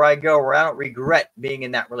where I go where I don't regret being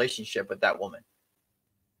in that relationship with that woman.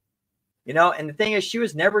 And the thing is, she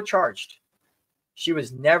was never charged. She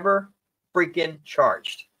was never freaking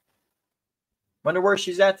charged. Wonder where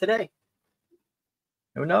she's at today.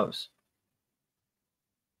 Who knows?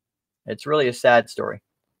 It's really a sad story.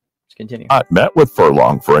 Let's continue. I met with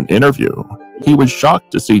Furlong for an interview. He was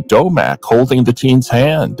shocked to see Domak holding the teen's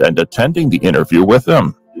hand and attending the interview with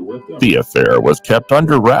him. The affair was kept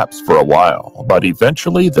under wraps for a while, but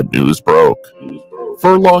eventually the news broke.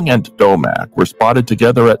 Furlong and Domak were spotted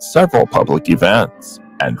together at several public events,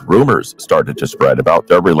 and rumors started to spread about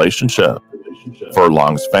their relationship.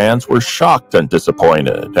 Furlong's fans were shocked and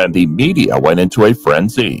disappointed, and the media went into a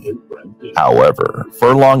frenzy. However,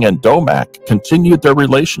 Furlong and Domak continued their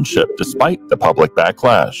relationship despite the public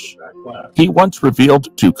backlash. He once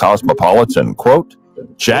revealed to Cosmopolitan, quote,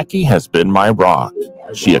 "Jackie has been my rock.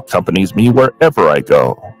 She accompanies me wherever I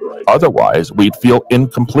go. Otherwise, we'd feel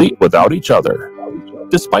incomplete without each other."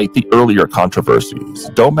 Despite the earlier controversies,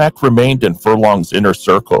 Domak remained in Furlong's inner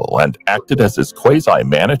circle and acted as his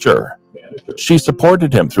quasi-manager. She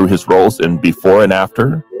supported him through his roles in Before and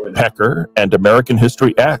After, Pecker, and American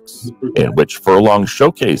History X, in which Furlong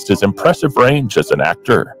showcased his impressive range as an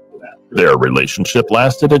actor. Their relationship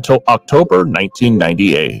lasted until October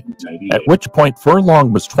 1998, at which point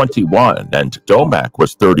Furlong was 21 and Domak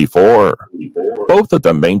was 34. Both of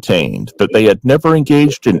them maintained that they had never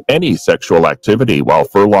engaged in any sexual activity while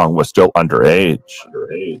Furlong was still underage.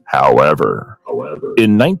 However,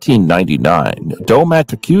 in 1999,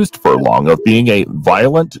 Domak accused Furlong of being a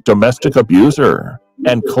violent domestic abuser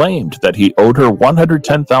and claimed that he owed her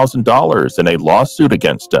 $110,000 in a lawsuit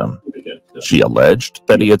against him. She alleged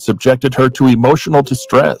that he had subjected her to emotional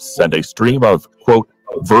distress and a stream of, quote,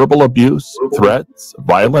 verbal abuse, threats,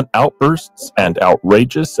 violent outbursts, and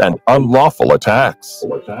outrageous and unlawful attacks.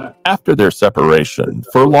 After their separation,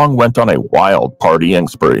 Furlong went on a wild partying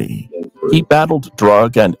spree. He battled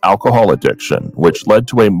drug and alcohol addiction, which led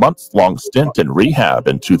to a months-long stint in rehab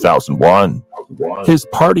in 2001. His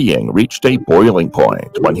partying reached a boiling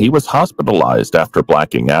point when he was hospitalized after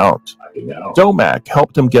blacking out. Domak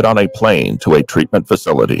helped him get on a plane to a treatment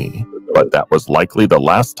facility, but that was likely the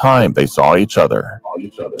last time they saw each other.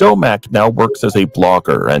 Domak now works as a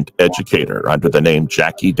blogger and educator under the name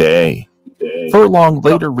Jackie Day. Furlong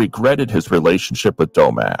later regretted his relationship with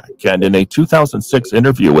Domak, and in a 2006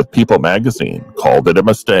 interview with People magazine, called it a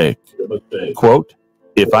mistake. Quote,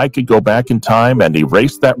 "If I could go back in time and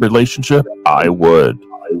erase that relationship, I would.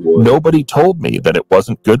 Nobody told me that it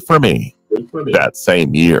wasn't good for me." That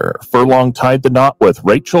same year, Furlong tied the knot with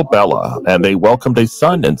Rachel Bella, and they welcomed a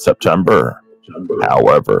son in September.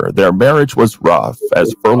 However, their marriage was rough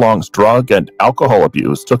as Furlong's drug and alcohol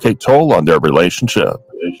abuse took a toll on their relationship,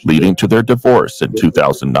 leading to their divorce in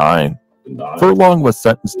 2009. Furlong was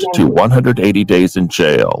sentenced to 180 days in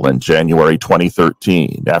jail in January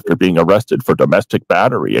 2013 after being arrested for domestic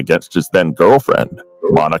battery against his then-girlfriend,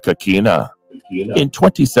 Monica Kina. In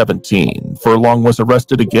 2017, Furlong was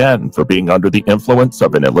arrested again for being under the influence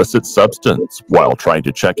of an illicit substance while trying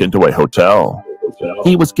to check into a hotel.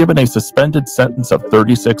 He was given a suspended sentence of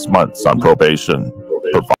 36 months on probation.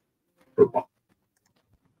 All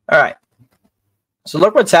right. So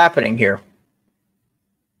look what's happening here.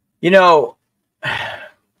 You know,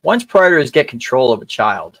 once predators get control of a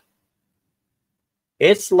child,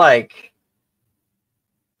 it's like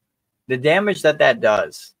the damage that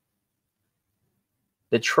does,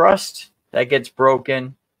 the trust that gets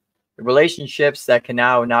broken, the relationships that can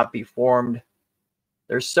now not be formed.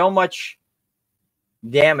 There's so much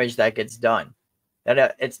damage that gets done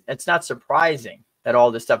that it's not surprising that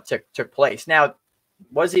all this stuff took place. Now,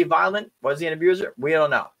 was he violent? Was he an abuser? We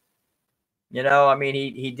don't know. You know, I mean,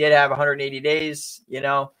 he did have 180 days, you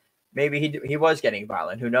know, maybe he was getting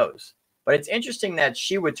violent. Who knows? But it's interesting that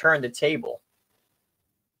she would turn the table,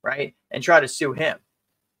 right? And try to sue him,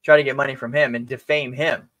 try to get money from him and defame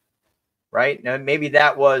him, right? Now, maybe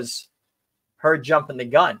that was her jumping the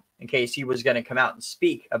gun in case he was going to come out and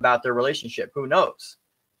speak about their relationship. Who knows?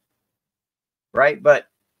 Right? But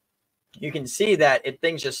you can see that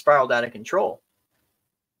things just spiraled out of control.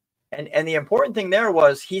 And the important thing there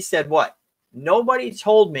was he said what? Nobody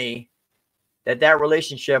told me that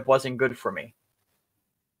relationship wasn't good for me.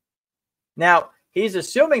 Now, he's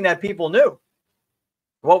assuming that people knew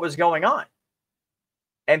what was going on.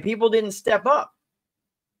 And people didn't step up.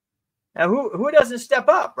 Now, who doesn't step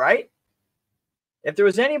up, right? If there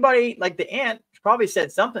was anybody like the aunt, she probably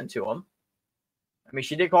said something to him. I mean,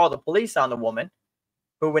 she did call the police on the woman,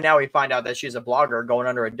 who now we find out that she's a blogger going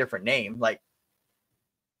under a different name. Like,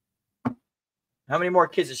 how many more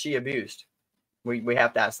kids has she abused? We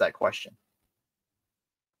have to ask that question.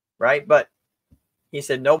 Right? But he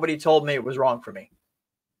said, nobody told me it was wrong for me.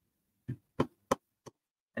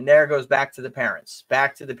 And there it goes back to the parents,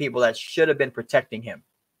 back to the people that should have been protecting him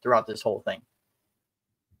throughout this whole thing.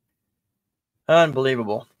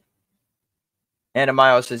 Unbelievable.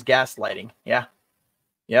 Anamayo says gaslighting. Yeah.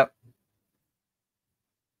 Yep.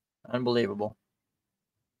 Unbelievable.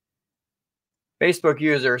 Facebook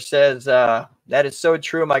user says, that is so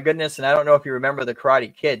true. My goodness. And I don't know if you remember the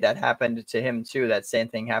Karate Kid. That happened to him too. That same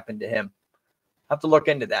thing happened to him. I'll have to look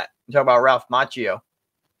into that. I'm talking about Ralph Macchio.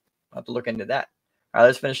 I'll have to look into that. All right,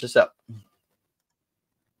 let's finish this up.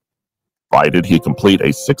 Provided he complete a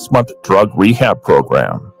 6-month drug rehab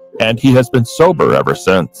program, and he has been sober ever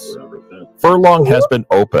since. Furlong has been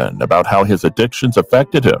open about how his addictions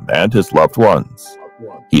affected him and his loved ones.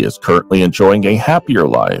 He is currently enjoying a happier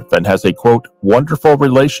life and has a, quote, wonderful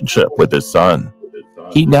relationship with his son.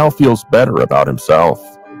 He now feels better about himself.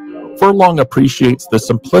 Furlong appreciates the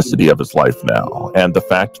simplicity of his life now and the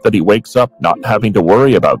fact that he wakes up not having to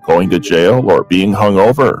worry about going to jail or being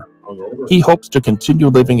hungover. He hopes to continue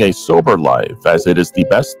living a sober life as it is the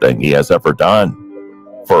best thing he has ever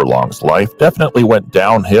done. Furlong's life definitely went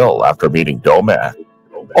downhill after meeting Domac.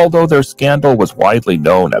 Although their scandal was widely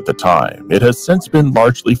known at the time, it has since been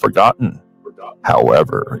largely forgotten.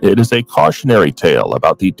 However, it is a cautionary tale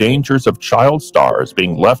about the dangers of child stars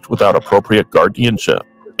being left without appropriate guardianship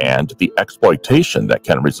and the exploitation that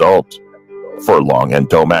can result. Furlong and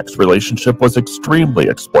Domac's relationship was extremely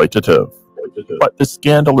exploitative. But the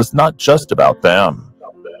scandal is not just about them.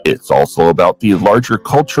 It's also about the larger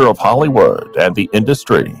culture of Hollywood and the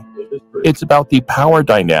industry. It's about the power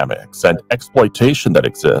dynamics and exploitation that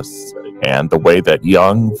exists, and the way that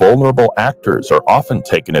young, vulnerable actors are often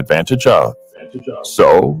taken advantage of.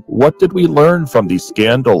 So, what did we learn from the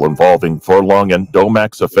scandal involving Furlong and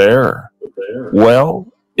Domac's affair? Well,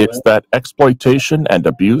 it's that exploitation and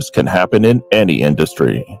abuse can happen in any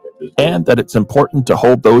industry, and that it's important to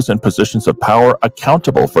hold those in positions of power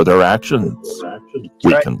accountable for their actions.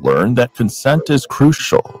 We can learn that consent is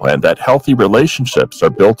crucial and that healthy relationships are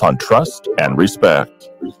built on trust and respect.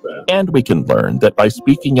 And we can learn that by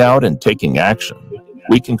speaking out and taking action,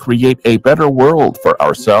 we can create a better world for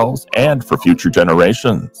ourselves and for future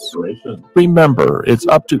generations. Remember, it's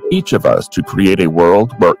up to each of us to create a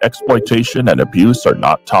world where exploitation and abuse are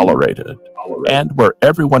not tolerated, and where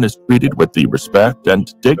everyone is treated with the respect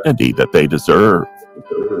and dignity that they deserve.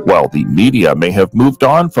 While the media may have moved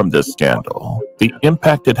on from this scandal, the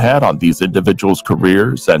impact it had on these individuals'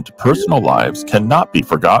 careers and personal lives cannot be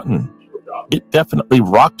forgotten. It definitely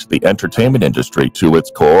rocked the entertainment industry to its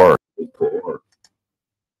core.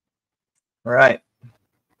 Right.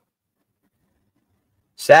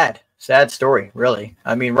 Sad story, really.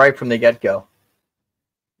 I mean, right from the get-go.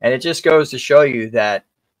 And it just goes to show you that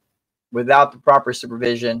without the proper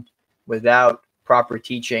supervision, without proper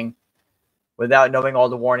teaching, without knowing all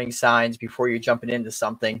the warning signs before you're jumping into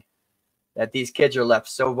something, that these kids are left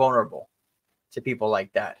so vulnerable to people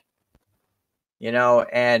like that. You know,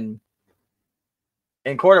 and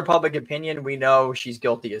in court of public opinion, we know she's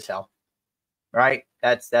guilty as hell, right?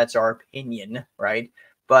 That's our opinion, right?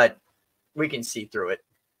 But we can see through it.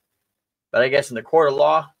 But I guess in the court of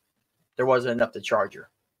law, there wasn't enough to charge her.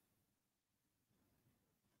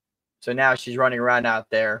 So now she's running around out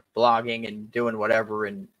there blogging and doing whatever.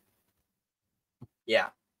 And yeah.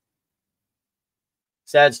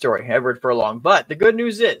 Sad story, Edward Furlong. But the good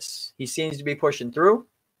news is he seems to be pushing through.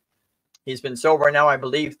 He's been sober now, I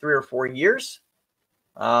believe, 3 or 4 years.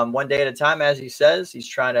 One day at a time, as he says. He's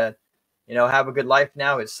trying to, you know, have a good life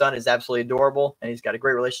now. His son is absolutely adorable, and he's got a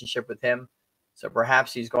great relationship with him. So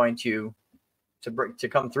perhaps he's going to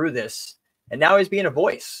come through this. And now he's being a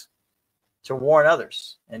voice to warn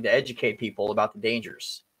others and to educate people about the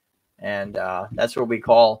dangers. And that's what we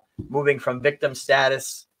call moving from victim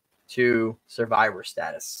status to survivor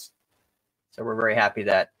status. So we're very happy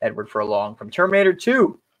that Edward Furlong from Terminator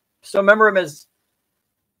 2, still remember him as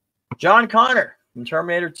John Connor from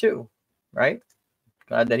Terminator 2, right?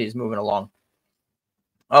 Glad that he's moving along.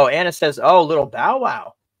 Oh, Anna says, oh, little Bow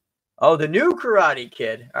Wow. Oh, the new Karate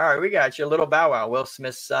Kid. All right, we got you, little Bow Wow, Will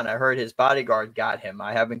Smith's son. I heard his bodyguard got him.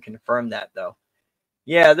 I haven't confirmed that, though.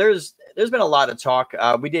 Yeah, there's been a lot of talk.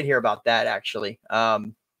 We did hear about that, actually.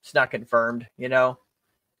 It's not confirmed, you know.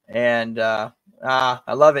 And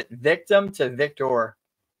I love it. Victim to victor.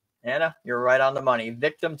 Anna, you're right on the money.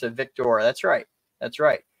 Victim to victor. That's right. That's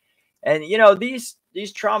right. And, you know, these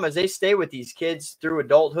traumas, they stay with these kids through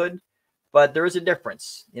adulthood. But there is a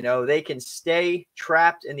difference. You know, they can stay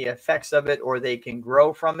trapped in the effects of it, or they can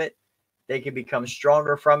grow from it. They can become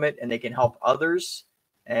stronger from it, and they can help others,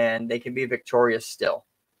 and they can be victorious still.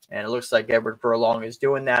 And it looks like Edward Furlong is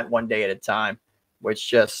doing that one day at a time, which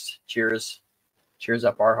just cheers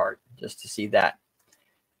up our heart just to see that.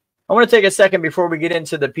 I want to take a second before we get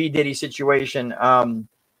into the P. Diddy situation and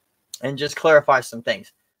just clarify some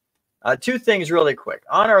things. 2 things really quick.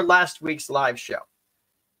 On our last week's live show,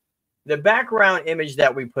 the background image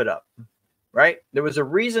that we put up, right? There was a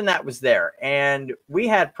reason that was there. And we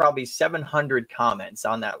had probably 700 comments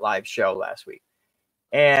on that live show last week.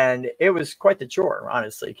 And it was quite the chore,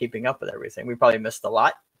 honestly, keeping up with everything. We probably missed a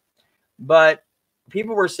lot. But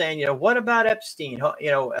people were saying, you know, what about Epstein? You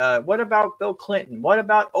know, what about Bill Clinton? What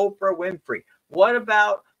about Oprah Winfrey? What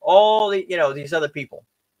about all the, you know, these other people?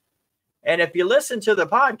 And if you listen to the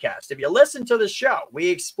podcast, if you listen to the show, we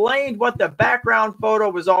explained what the background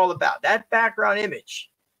photo was all about. That background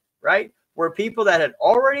image, right? Were people that had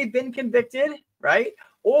already been convicted, right?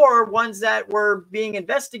 Or ones that were being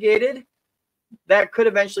investigated that could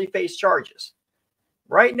eventually face charges.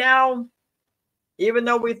 Right now, even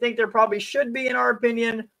though we think there probably should be, in our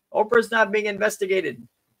opinion, Oprah's not being investigated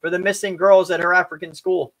for the missing girls at her African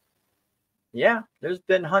school. Yeah, there's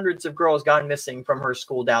been hundreds of girls gone missing from her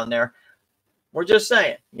school down there. We're just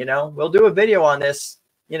saying, you know, we'll do a video on this,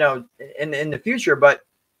 you know, in the future. But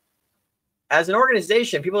as an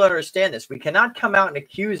organization, people don't understand this. We cannot come out and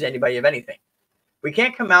accuse anybody of anything. We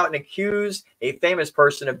can't come out and accuse a famous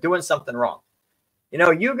person of doing something wrong. You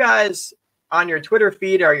know, you guys on your Twitter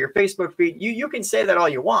feed or your Facebook feed, you can say that all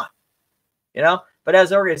you want, you know, but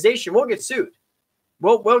as an organization, we'll get sued.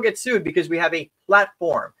 We'll get sued because we have a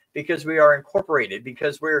platform, because we are incorporated,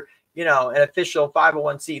 because we're, you know, an official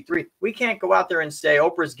 501c3. We can't go out there and say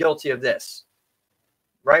Oprah's guilty of this,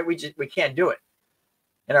 right? We can't do it.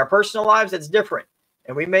 In our personal lives, that's different.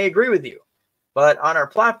 And we may agree with you, but on our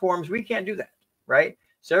platforms, we can't do that, right?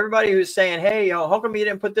 So everybody who's saying, hey, you know, how come you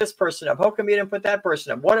didn't put this person up? How come you didn't put that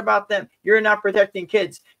person up? What about them? You're not protecting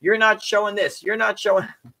kids. You're not showing this. You're not showing.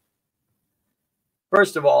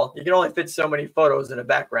 First of all, you can only fit so many photos in a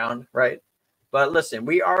background, right? But listen,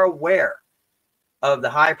 we are aware of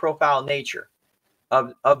the high profile nature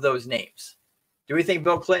of those names. Do we think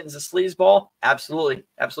Bill Clinton's a sleazeball? Absolutely.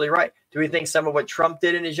 Absolutely right. Do we think some of what Trump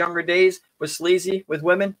did in his younger days was sleazy with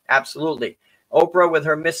women? Absolutely. Oprah with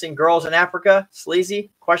her missing girls in Africa, sleazy,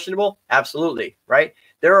 questionable? Absolutely. Right?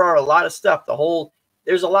 There are a lot of stuff.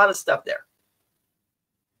 There's a lot of stuff there.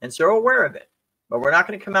 And so we're aware of it. But we're not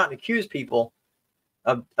going to come out and accuse people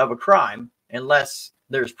of a crime unless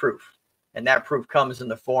there's proof. And that proof comes in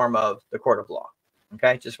the form of the court of law.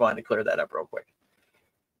 Okay, just wanted to clear that up real quick.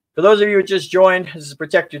 For those of you who just joined, this is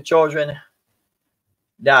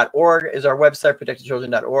protectyourchildren.org is our website,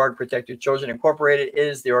 protectyourchildren.org. Protect Your Children Incorporated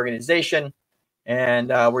is the organization. And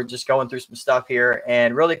we're just going through some stuff here.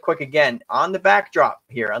 And really quick, again, on the backdrop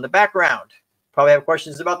here, on the background, probably have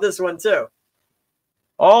questions about this one too.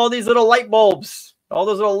 All these little light bulbs, all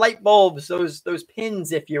those little light bulbs, those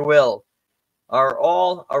pins, if you will, are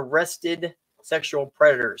all arrested sexual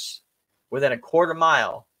predators within a quarter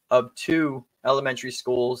mile of 2 elementary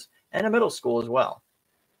schools and a middle school as well.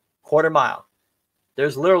 Quarter mile.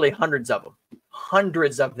 There's literally hundreds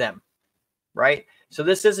of them, right? So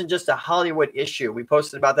this isn't just a Hollywood issue. We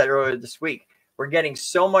posted about that earlier this week. We're getting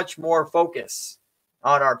so much more focus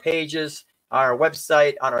on our pages, on our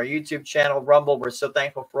website, on our YouTube channel, Rumble. We're so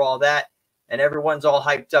thankful for all that. And everyone's all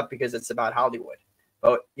hyped up because it's about Hollywood.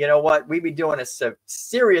 But you know what? We'd be doing a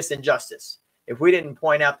serious injustice if we didn't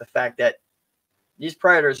point out the fact that these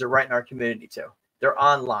predators are right in our community too. They're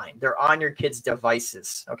online. They're on your kids'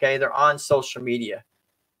 devices, okay? They're on social media.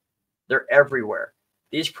 They're everywhere.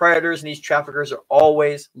 These predators and these traffickers are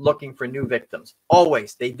always looking for new victims.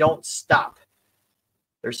 Always. They don't stop.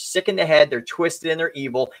 They're sick in the head. They're twisted and they're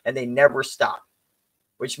evil, and they never stop.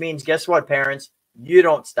 Which means, guess what, parents? You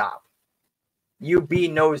don't stop. You be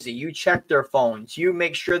nosy. You check their phones. You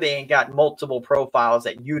make sure they ain't got multiple profiles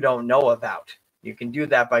that you don't know about. You can do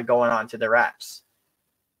that by going on to their apps.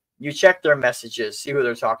 You check their messages, see who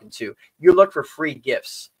they're talking to. You look for free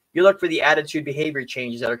gifts. You look for the attitude behavior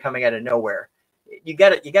changes that are coming out of nowhere. You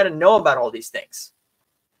gotta know about all these things.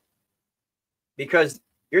 Because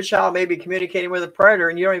your child may be communicating with a predator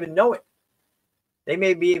and you don't even know it. They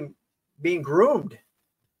may be being groomed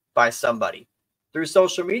by somebody through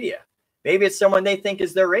social media. Maybe it's someone they think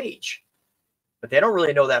is their age, but they don't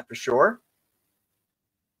really know that for sure.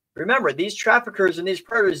 Remember, these traffickers and these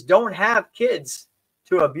predators don't have kids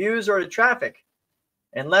to abuse or to traffic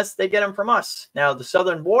unless they get them from us. Now, the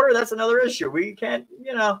southern border, that's another issue. We can't,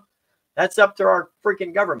 that's up to our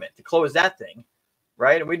freaking government to close that thing,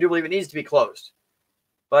 right? And we do believe it needs to be closed.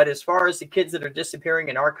 But as far as the kids that are disappearing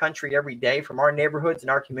in our country every day from our neighborhoods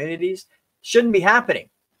and our communities, shouldn't be happening.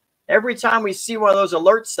 Every time we see one of those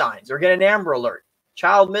alert signs or get an Amber Alert,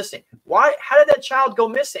 child missing. Why? How did that child go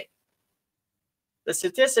missing? The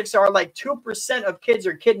statistics are like 2% of kids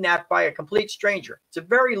are kidnapped by a complete stranger. It's a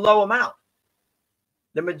very low amount.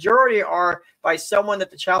 The majority are by someone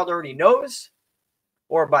that the child already knows,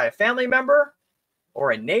 or by a family member,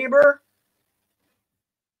 or a neighbor.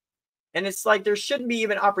 And it's like there shouldn't be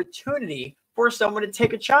even opportunity for someone to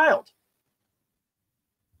take a child.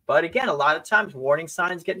 But again, a lot of times warning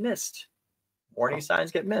signs get missed. Warning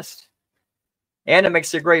signs get missed. Anna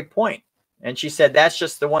makes a great point. And she said that's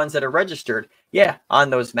just the ones that are registered. Yeah, on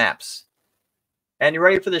those maps. And you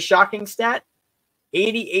ready for the shocking stat?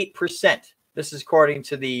 88%. This is according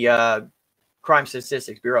to the crime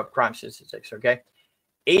statistics, Bureau of Crime Statistics, okay?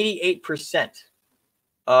 88%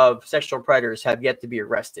 of sexual predators have yet to be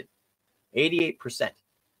arrested. 88%.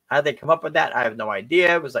 How did they come up with that? I have no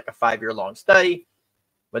idea. It was like a 5-year-long study.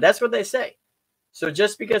 But that's what they say. So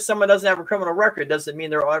just because someone doesn't have a criminal record doesn't mean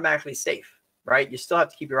they're automatically safe, right? You still have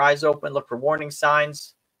to keep your eyes open, look for warning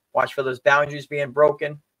signs, watch for those boundaries being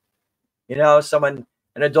broken.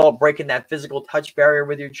 An adult breaking that physical touch barrier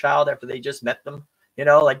with your child after they just met them.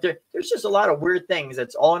 There's just a lot of weird things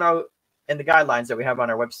that's all in the guidelines that we have on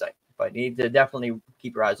our website. But you need to definitely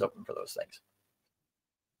keep your eyes open for those things.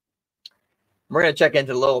 We're going to check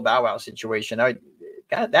into the little Bow Wow situation.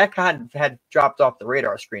 That kind of had dropped off the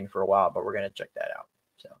radar screen for a while, but we're going to check that out.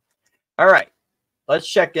 So, all right, let's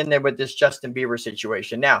check in there with this Justin Bieber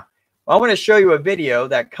situation. Now, I want to show you a video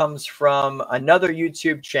that comes from another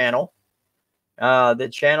YouTube channel. The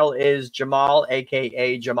channel is Jamal,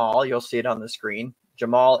 a.k.a. Jamal. You'll see it on the screen.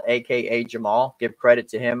 Jamal, a.k.a. Jamal. Give credit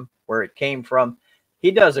to him where it came from.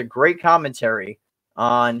 He does a great commentary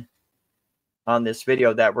on this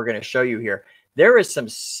video that we're going to show you here. There is some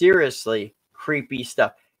seriously creepy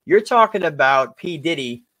stuff. You're talking about P.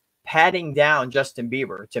 Diddy patting down Justin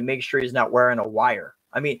Bieber to make sure he's not wearing a wire.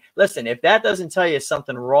 I mean, listen, if that doesn't tell you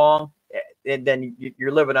something wrong, then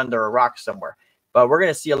you're living under a rock somewhere. But we're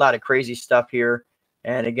going to see a lot of crazy stuff here.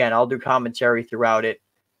 And again, I'll do commentary throughout it.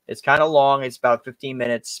 It's kind of long. It's about 15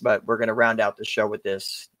 minutes, but we're going to round out the show with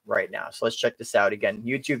this right now. So let's check this out. Again,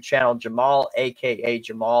 YouTube channel, Jamal, a.k.a.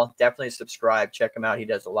 Jamal. Definitely subscribe. Check him out. He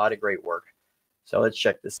does a lot of great work. So let's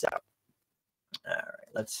check this out. All right,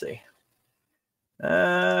 let's see.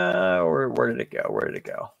 Where did it go? Where did it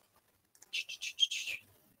go?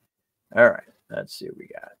 All right, let's see what we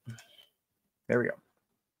got. There we go.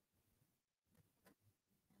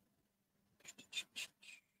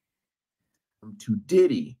 To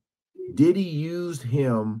Diddy. Diddy used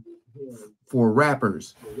him for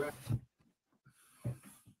rappers.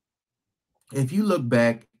 If you look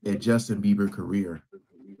back at Justin Bieber's career,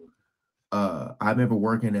 I remember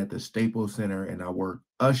working at the Staples Center and I worked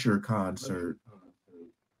Usher concert,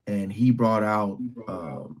 and he brought out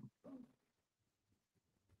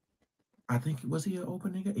I think, was he an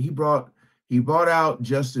opening guy? He brought out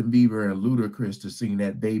Justin Bieber and Ludacris to sing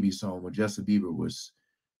that Baby song when Justin Bieber was,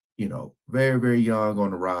 you know, very, very young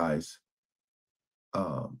on the rise.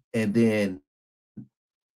 And then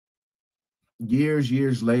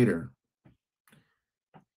years later,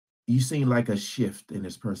 you seen like a shift in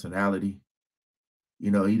his personality.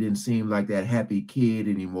 You know, he didn't seem like that happy kid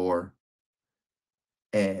anymore.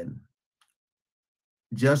 And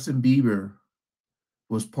Justin Bieber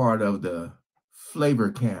was part of the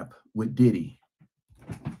flavor camp with Diddy.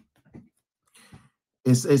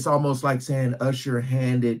 It's almost like saying Usher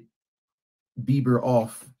handed Bieber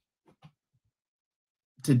off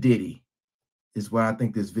to Diddy, is what I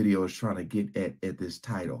think this video is trying to get at this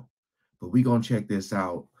title. But we're going to check this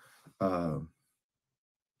out.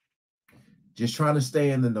 Just trying to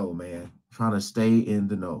stay in the know, man. Trying to stay in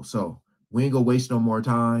the know. So we ain't going to waste no more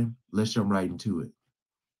time. Let's jump right into it.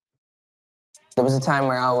 There was a time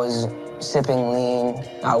where I was sipping lean,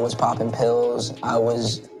 I was popping pills, I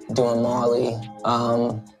was doing Molly,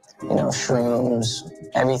 you know, shrooms,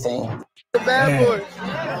 everything. The bad boy.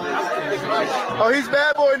 Oh, he's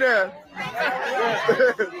bad boy now.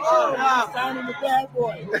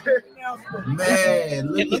 Man,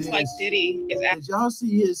 look, it looks like Diddy is. Did y'all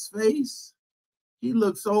see his face? He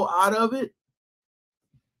looked so out of it.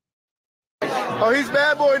 Oh, he's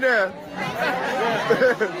bad boy now.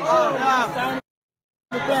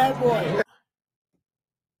 Bad boy.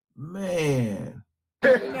 Man,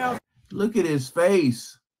 look at his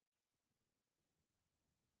face.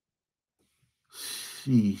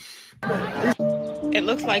 Sheesh. It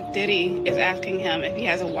looks like Diddy is asking him if he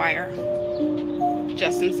has a wire.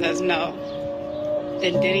 Justin says no.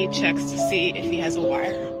 Then Diddy checks to see if he has a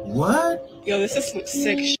wire. What? Yo, this is some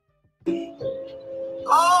sick shit.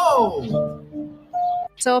 Oh!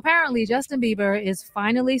 So apparently Justin Bieber is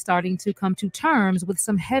finally starting to come to terms with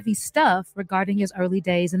some heavy stuff regarding his early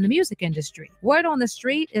days in the music industry. Word on the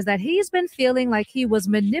street is that he's been feeling like he was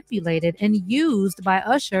manipulated and used by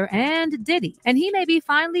Usher and Diddy, and he may be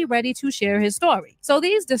finally ready to share his story. So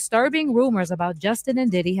these disturbing rumors about Justin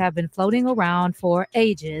and Diddy have been floating around for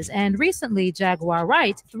ages, and recently Jaguar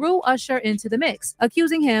Wright threw Usher into the mix,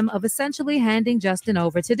 accusing him of essentially handing Justin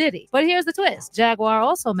over to Diddy. But here's the twist. Jaguar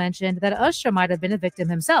also mentioned that Usher might have been a victim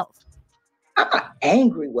himself. I'm not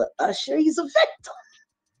angry with Usher. He's a victim.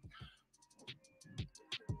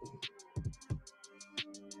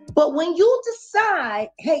 But when you decide,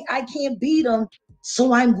 hey, I can't beat them,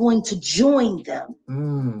 so I'm going to join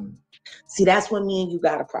them. See, that's when me and you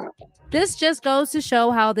got a problem. This just goes to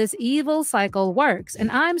show how this evil cycle works,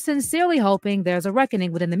 and I'm sincerely hoping there's a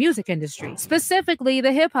reckoning within the music industry, specifically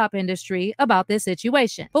the hip-hop industry, about this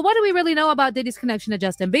situation. But what do we really know about Diddy's connection to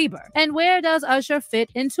Justin Bieber? And where does Usher fit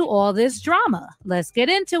into all this drama? Let's get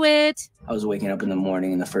into it. I was waking up in the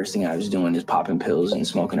morning and the first thing I was doing is popping pills and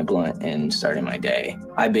smoking a blunt and starting my day.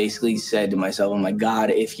 I basically said to myself, oh my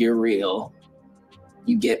God, if you're real,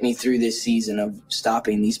 you get me through this season of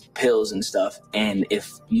stopping these pills and stuff. And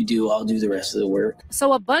if you do, I'll do the rest of the work.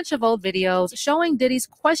 So a bunch of old videos showing Diddy's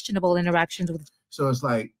questionable interactions with. So it's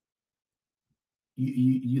like,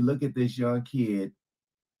 you look at this young kid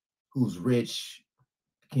who's rich,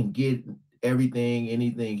 can get everything,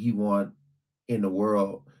 anything he wants in the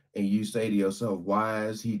world. And you say to yourself, why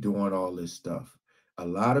is he doing all this stuff? A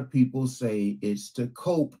lot of people say it's to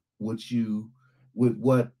cope with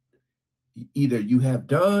what either you have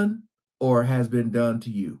done or has been done to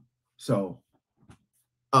you. So,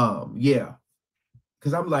 yeah.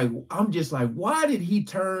 Because I'm just like, why did he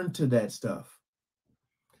turn to that stuff?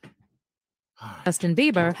 Justin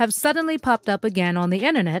Bieber have suddenly popped up again on the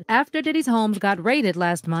internet after Diddy's homes got raided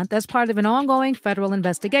last month as part of an ongoing federal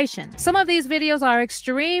investigation. Some of these videos are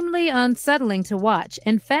extremely unsettling to watch,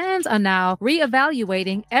 and fans are now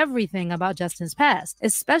reevaluating everything about Justin's past,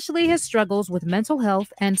 especially his struggles with mental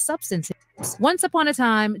health and substance abuse. Once upon a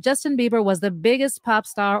time, Justin Bieber was the biggest pop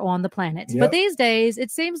star on the planet. Yep. But these days, it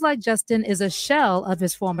seems like Justin is a shell of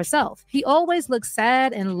his former self. He always looks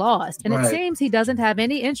sad and lost, and it seems he doesn't have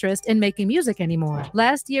any interest in making music anymore.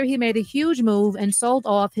 Last year, he made a huge move and sold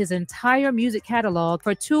off his entire music catalog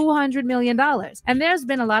for $200 million. And there's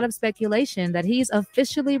been a lot of speculation that he's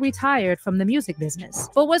officially retired from the music business.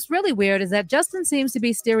 But what's really weird is that Justin seems to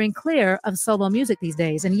be steering clear of solo music these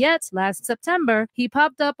days. And yet, last September, he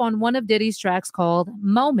popped up on one of Diddy's tracks called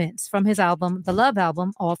Moments from his album, The Love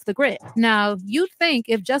Album, Off the Grid. Now, you'd think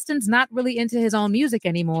if Justin's not really into his own music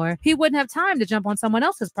anymore, he wouldn't have time to jump on someone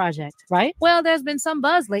else's project, right? Well, there's been some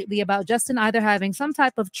buzz lately about Justin either having some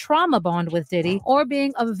type of trauma bond with Diddy or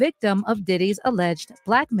being a victim of Diddy's alleged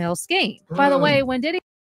blackmail scheme. By the way, when Diddy...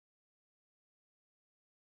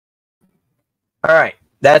 All right.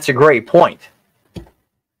 That's a great point.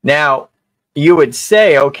 Now, you would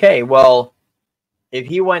say, okay, well, if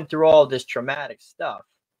he went through all this traumatic stuff,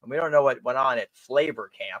 and we don't know what went on at Flavor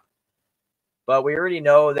Camp, but we already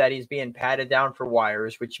know that he's being patted down for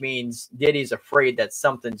wires, which means Diddy's afraid that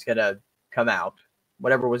something's going to come out,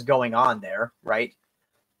 whatever was going on there, right?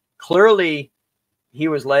 Clearly, he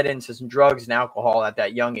was led into some drugs and alcohol at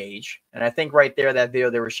that young age. And I think right there, that video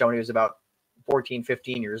they were showing, he was about 14,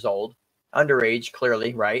 15 years old, underage,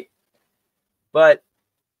 clearly, right? But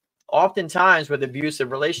oftentimes with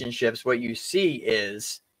abusive relationships, what you see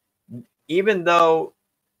is even though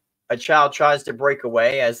a child tries to break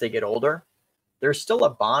away as they get older, there's still a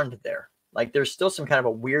bond there. Like there's still some kind of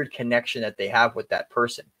a weird connection that they have with that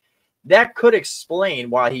person. That could explain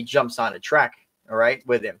why he jumps on a track, all right,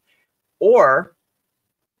 with him. Or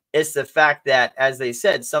it's the fact that, as they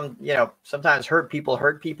said, sometimes hurt people.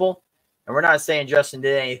 And we're not saying Justin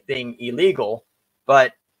did anything illegal,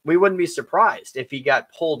 but we wouldn't be surprised if he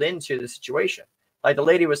got pulled into the situation. Like the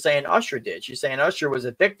lady was saying Usher did. She's saying Usher was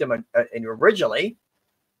a victim originally.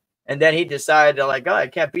 And then he decided to like, oh, I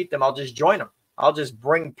can't beat them. I'll just join them. I'll just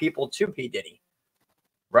bring people to P. Diddy.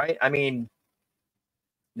 Right? I mean,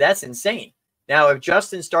 that's insane. Now, if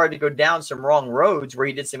Justin started to go down some wrong roads where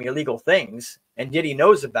he did some illegal things and Diddy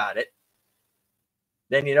knows about it,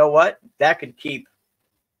 then you know what? That could keep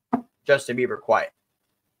Justin Bieber quiet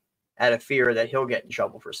out of fear that he'll get in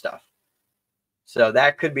trouble for stuff. So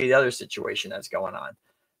that could be the other situation that's going on.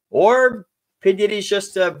 Or P. Diddy's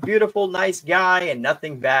just a beautiful, nice guy and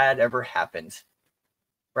nothing bad ever happened.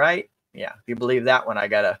 Right? Yeah. If you believe that one, I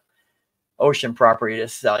got a ocean property to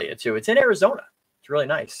sell you too. It's in Arizona. It's really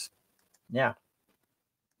nice. Yeah.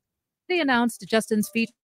 He announced Justin's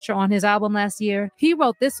feature on his album last year. He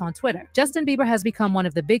wrote this on Twitter: Justin Bieber has become one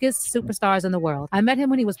of the biggest superstars in the world. I met him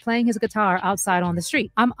when he was playing his guitar outside on the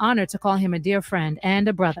street. I'm honored to call him a dear friend and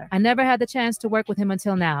a brother. I never had the chance to work with him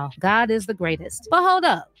until now. God is the greatest. But hold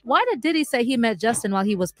up. Why did Diddy say he met Justin while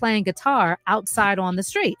he was playing guitar outside on the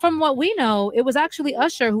street? From what we know, it was actually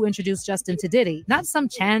Usher who introduced Justin to Diddy, not some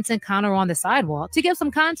chance encounter on the sidewalk. To give some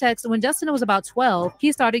context, when Justin was about 12,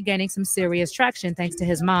 he started gaining some serious traction thanks to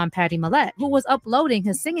his mom, Patty Millette, who was uploading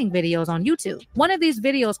his singing videos on YouTube. One of these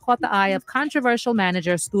videos caught the eye of controversial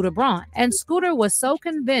manager Scooter Braun, and Scooter was so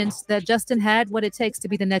convinced that Justin had what it takes to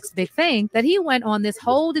be the next big thing that he went on this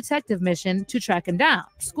whole detective mission to track him down.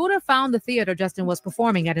 Scooter found the theater Justin was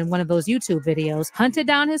performing at in one of those YouTube videos, hunted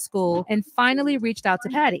down his school, and finally reached out to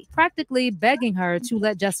Patty, practically begging her to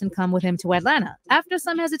let Justin come with him to Atlanta. After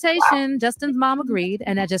some hesitation, Justin's mom agreed,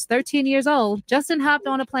 and at just 13 years old, Justin hopped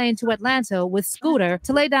on a plane to Atlanta with Scooter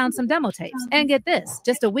to lay down some demo tapes. And get this,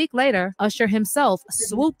 just a week later, Usher himself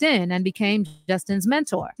swooped in and became Justin's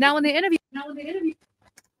mentor. Now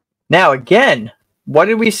again, what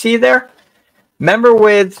did we see there? Remember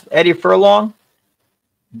with Eddie Furlong?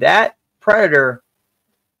 That predator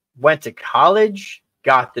went to college,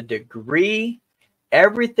 got the degree,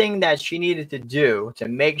 everything that she needed to do to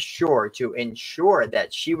make sure, to ensure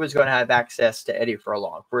that she was going to have access to Eddie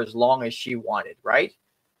Furlong for as long as she wanted, right?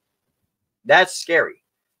 That's scary.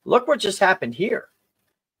 Look what just happened here.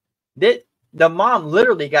 The mom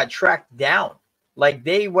literally got tracked down. Like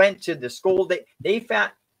they went to the school. They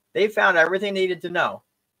found everything they needed to know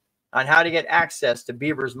on how to get access to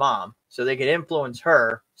Bieber's mom so they could influence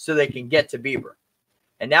her so they can get to Bieber.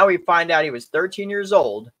 And now we find out he was 13 years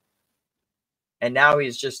old, and now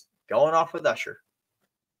he's just going off with Usher.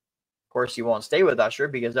 Of course, he won't stay with Usher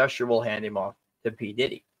because Usher will hand him off to P.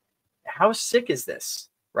 Diddy. How sick is this,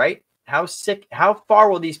 right? How sick? How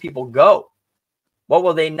far will these people go? What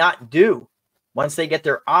will they not do once they get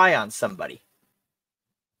their eye on somebody?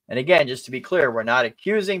 And again, just to be clear, we're not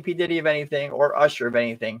accusing P. Diddy of anything or Usher of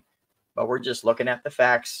anything, but we're just looking at the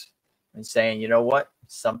facts and saying, you know what?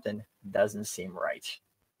 Something doesn't seem right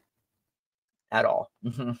at all.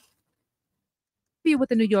 With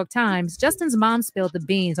the New York Times, Justin's mom spilled the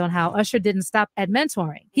beans on how Usher didn't stop at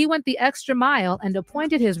mentoring. He went the extra mile and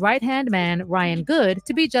appointed his right-hand man, Ryan Good,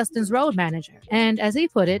 to be Justin's road manager, and as he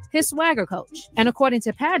put it, his swagger coach. And according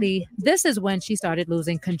to Patty, this is when she started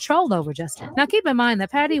losing control over Justin. Now keep in mind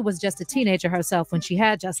that Patty was just a teenager herself when she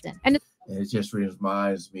had Justin. And it just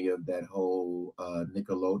reminds me of that whole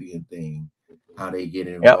Nickelodeon thing, how they get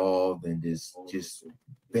involved and just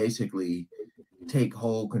basically take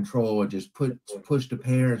whole control and just push the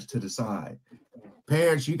parents to the side.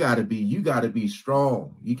 Parents, you gotta be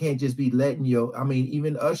strong. You can't just be letting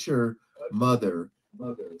even Usher mother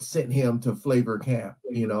sent him to Flavor Camp,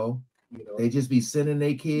 They just be sending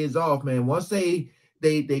their kids off, man. Once they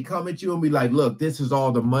come at you and be like, look, this is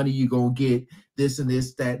all the money you gonna get, this and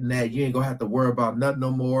this, that and that. You ain't gonna have to worry about nothing no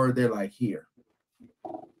more. They're like, here.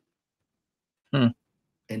 And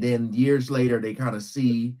then years later, they kind of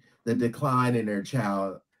see the decline in their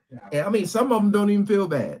child. And I mean, some of them don't even feel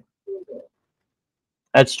bad.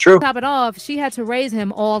 That's true. To top it off, she had to raise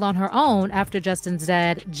him all on her own after Justin's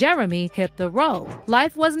dad, Jeremy, hit the road.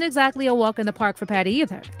 Life wasn't exactly a walk in the park for Patty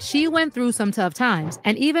either. She went through some tough times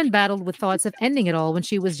and even battled with thoughts of ending it all when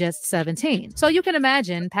she was just 17. So you can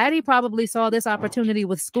imagine, Patty probably saw this opportunity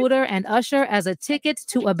with Scooter and Usher as a ticket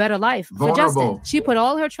to a better life for Justin. She put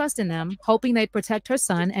all her trust in them, hoping they'd protect her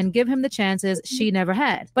son and give him the chances she never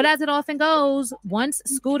had. But as it often goes, once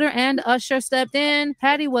Scooter and Usher stepped in,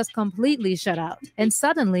 Patty was completely shut out. And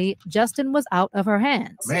suddenly, Justin was out of her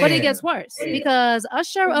hands. But it gets worse, because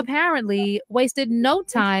Usher apparently wasted no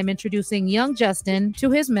time introducing young Justin to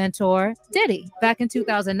his mentor, Diddy. Back in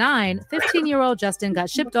 2009, 15-year-old Justin got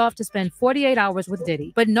shipped off to spend 48 hours with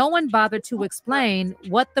Diddy, but no one bothered to explain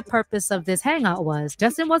what the purpose of this hangout was.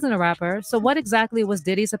 Justin wasn't a rapper, so what exactly was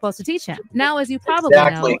Diddy supposed to teach him? Now, as you probably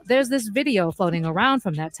know, there's this video floating around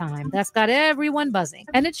from that time that's got everyone buzzing,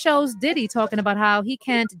 and it shows Diddy talking about how he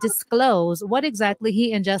can't disclose what exactly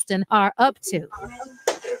he and Justin are up to.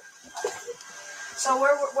 So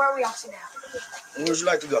where are we off to now? Where would you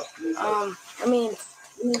like to go? I mean,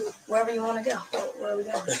 wherever you want to go. Where are we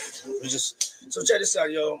going? So check this out,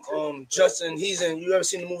 yo. Justin, you ever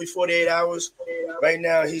seen the movie 48 Hours? Right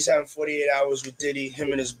now, he's having 48 hours with Diddy,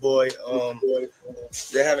 him and his boy.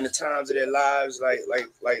 They're having the times of their lives, like,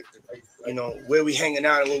 you know, where we hanging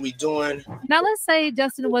out and what we doing. Now, let's say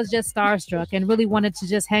Justin was just starstruck and really wanted to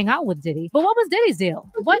just hang out with Diddy. But what was Diddy's deal?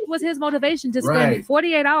 What was his motivation to spend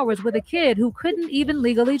 48 hours with a kid who couldn't even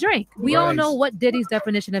legally drink? We all know what Diddy's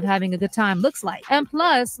definition of having a good time looks like. And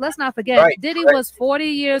plus, let's not forget, Diddy was 40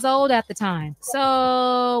 years old at the time.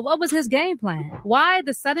 So what was his game plan? Why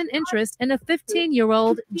the sudden interest in a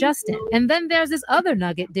 15-year-old Justin? And then there's this other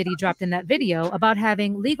nugget Diddy dropped in that video about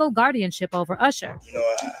having legal guardianship over Usher. You know,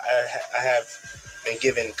 I have been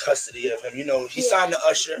given custody of him. You know, he signed to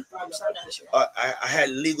Usher. I had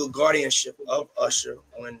legal guardianship of Usher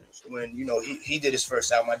when you know he did his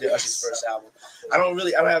first album. I did Usher's first album. I don't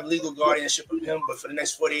have legal guardianship of him, but for the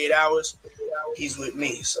next 48 hours, he's with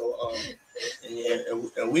me. So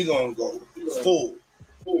and we gonna go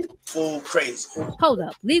full crazy. Hold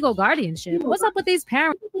up, legal guardianship? What's up with these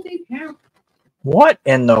parents? What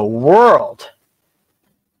in the world?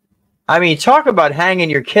 I mean, talk about hanging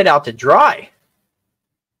your kid out to dry.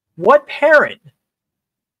 What parent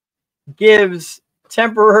gives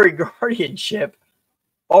temporary guardianship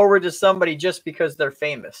over to somebody just because they're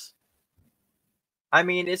famous? I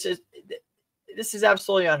mean, this is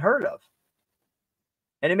absolutely unheard of.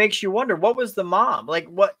 And it makes you wonder, what was the mom? Like,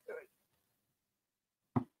 what?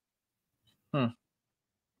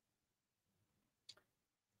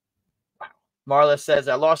 Marla says,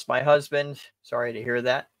 I lost my husband. Sorry to hear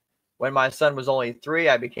that. When my son was only 3,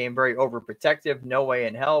 I became very overprotective. No way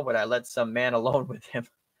in hell would I let some man alone with him.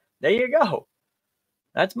 There you go.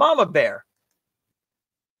 That's Mama Bear.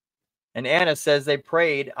 And Anna says they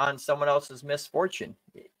preyed on someone else's misfortune.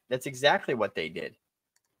 That's exactly what they did.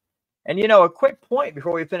 And, you know, a quick point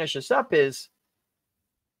before we finish this up is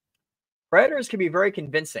predators can be very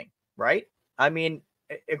convincing, right? I mean,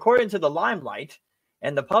 according to the limelight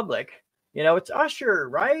and the public, you know, it's Usher,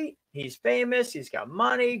 right? He's famous. He's got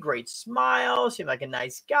money, great smile, seems like a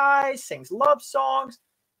nice guy, sings love songs.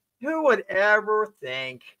 Who would ever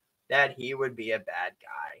think that he would be a bad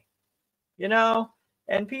guy? You know?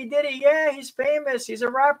 And P. Diddy, yeah, he's famous. He's a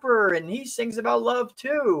rapper, and he sings about love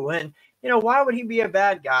too. And, you know, why would he be a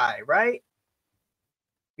bad guy, right?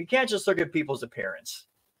 You can't just look at people's appearance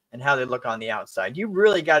and how they look on the outside. You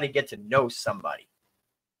really got to get to know somebody,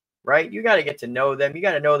 right? You got to get to know them. You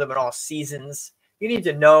got to know them in all seasons. You need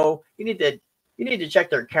to know, you need to check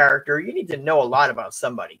their character. You need to know a lot about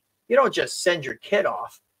somebody. You don't just send your kid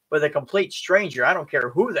off with a complete stranger. I don't care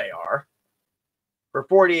who they are, for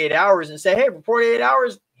 48 hours and say, hey, for 48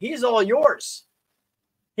 hours, he's all yours.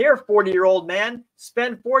 Here, 40-year-old man,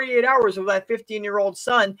 spend 48 hours with that 15-year-old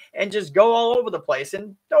son and just go all over the place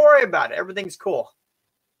and don't worry about it. Everything's cool.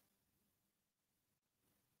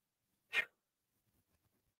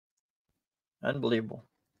 Unbelievable.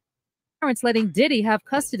 Parents letting Diddy have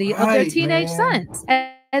custody of their teenage sons.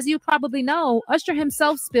 As you probably know, Usher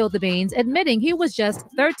himself spilled the beans, admitting he was just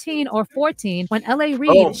 13 or 14 when L.A.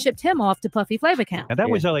 Reid shipped him off to Puffy Flavor Camp. And that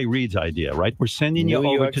was L.A. Reid's idea, right? We're sending you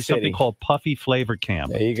over to something called Puffy Flavor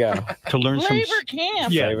Camp. There you go. To learn Flavor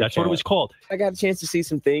Camp. Yeah, that's what it was called. I got a chance to see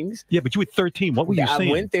some things. Yeah, but you were 13. What were you seeing?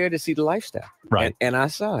 I went there to see the lifestyle. Right. And I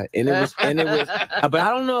saw it. And it was but I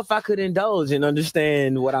don't know if I could indulge and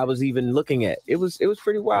understand what I was even looking at. It was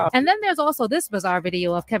pretty wild. And then there's also this bizarre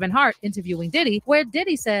video of Kevin Hart interviewing Diddy, where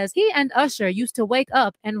Diddy says he and Usher used to wake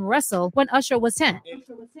up and wrestle when Usher was 10.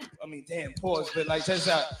 I mean, damn, pause, but like, check this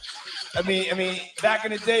out. I mean, back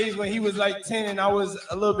in the days when he was like 10 and I was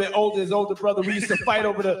a little bit older, his older brother, we used to fight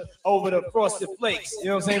over the Frosted Flakes. You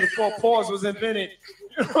know what I'm saying? Before pause was invented.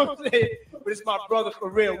 You know what I'm saying? But it's my brother for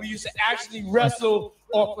real. We used to actually wrestle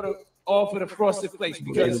off of the Frosted Flakes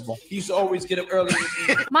because he used to always get up early.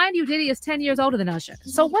 Mind you, Diddy is 10 years older than Usher.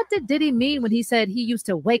 So what did Diddy mean when he said he used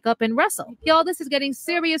to wake up and wrestle? Y'all, this is getting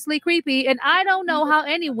seriously creepy, and I don't know how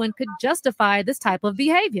anyone could justify this type of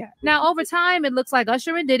behavior. Now, over time, it looks like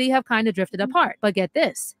Usher and Diddy have kind of drifted apart. But get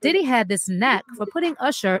this, Diddy had this knack for putting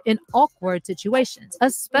Usher in awkward situations,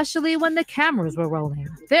 especially when the cameras were rolling.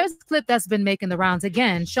 There's a clip that's been making the rounds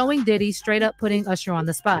again, showing Diddy straight up putting Usher on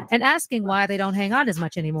the spot and asking why they don't hang out as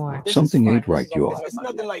much anymore. Something ain't right, y'all. It's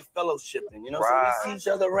nothing like fellowshipping, you know? Right. So we see each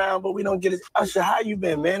other around, but we don't get it. Usher, how you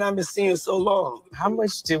been, man? I've been seeing you so long. How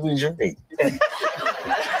much did we drink? Hey,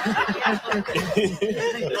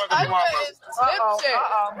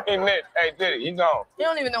 Nick. Hey, Diddy, you gone. You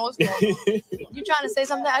don't even know what's going on. You trying to say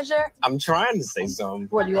something, Usher? I'm trying to say something.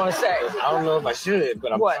 What do you want to say? I don't know if I should,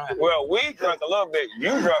 but I'm trying. Well, we drank a little bit. You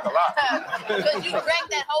drank a lot. Because you drank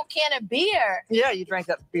that whole can of beer. Yeah, you drank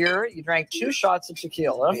that beer. You drank 2 shots of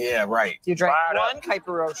tequila. Yeah, right. You drank Fired 1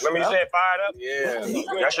 Caipirosha. Let me say it, fired up. Yeah.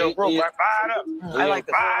 That's your group, right? Fired up. I like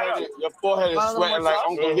this. Fired up. Your forehead is sweating like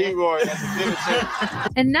Uncle Leroy.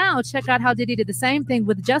 And now check out how Diddy did the same thing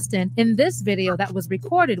with Justin in this video that was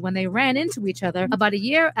recorded when they ran into each other about a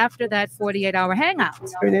year after that 48-hour hangout.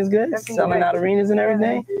 Everything's good? Selling out arenas and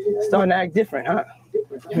everything? Starting to act different, huh?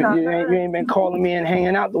 You ain't been calling me and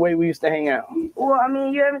hanging out the way we used to hang out. Well, I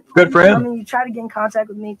mean, you haven't. Good for him. I mean, you try to get in contact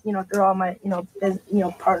with me, through all my,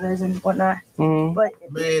 partners and whatnot. Mm-hmm. But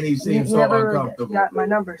man, he seems you so never uncomfortable. got my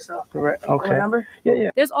number, so. Correct. Okay. My number?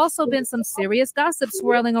 Yeah. There's also been some serious gossip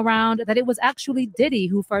swirling around that it was actually Diddy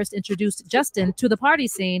who first introduced Justin to the party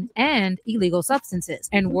scene and illegal substances.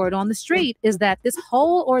 And word on the street is that this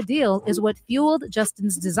whole ordeal is what fueled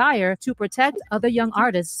Justin's desire to protect other young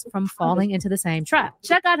artists from falling into the same trap.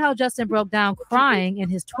 Check out how Justin broke down crying in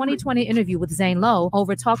his 2020 interview with Zane Lowe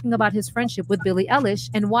over talking about his friendship with Billie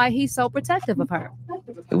Eilish and why he's so protective of her.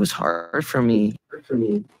 It was hard for me.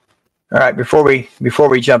 All right, before we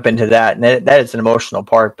jump into that, and that is an emotional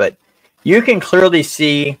part, but you can clearly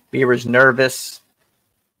see Bieber's nervous.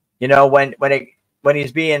 You know, when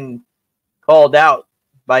he's being called out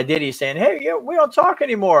by Diddy saying, "Hey, we don't talk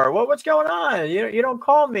anymore. What's going on? You don't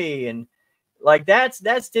call me," and like that's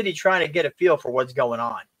Diddy trying to get a feel for what's going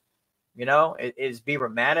on. You know, is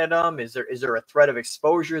Bieber mad at him? Is there a threat of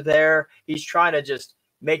exposure there? He's trying to just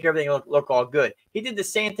make everything look all good. He did the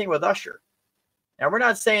same thing with Usher. Now, we're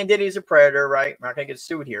not saying Diddy's a predator, right? We're not going to get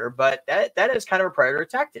sued here, but that is kind of a predator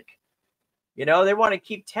tactic. You know, they want to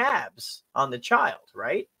keep tabs on the child,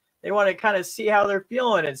 right? They want to kind of see how they're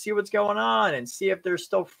feeling and see what's going on and see if they're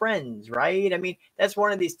still friends, right? I mean, that's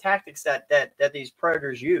one of these tactics that these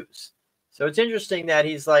predators use. So it's interesting that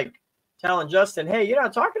he's like telling Justin, "Hey, you're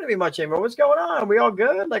not talking to me much anymore. What's going on? Are we all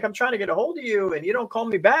good? Like, I'm trying to get a hold of you and you don't call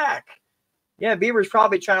me back." Yeah, Bieber's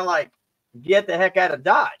probably trying to like get the heck out of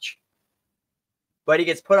Dodge. But he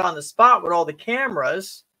gets put on the spot with all the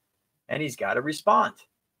cameras and he's got to respond.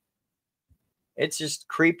 It's just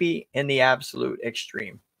creepy in the absolute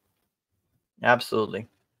extreme. Absolutely.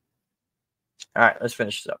 All right, let's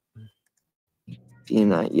finish this up. Being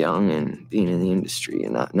that young and being in the industry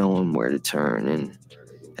and not knowing where to turn and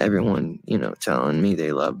everyone, telling me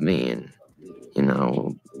they love me and,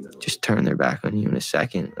 just turn their back on you in a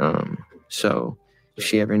second. So if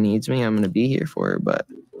she ever needs me, I'm going to be here for her. But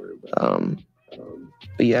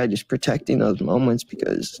yeah, just protecting those moments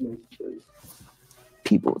because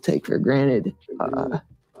people take for granted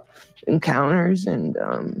encounters and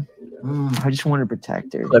I just want to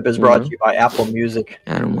protect her. Clip is brought to you by Apple Music.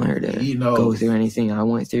 I don't want her to go through anything I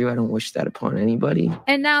went through. I don't wish that upon anybody.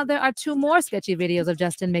 And now there are 2 more sketchy videos of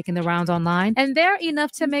Justin making the rounds online, and they're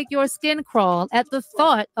enough to make your skin crawl at the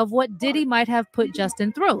thought of what Diddy might have put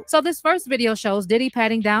Justin through. So this first video shows Diddy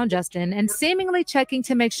patting down Justin and seemingly checking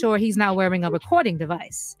to make sure he's not wearing a recording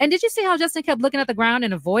device. And did you see how Justin kept looking at the ground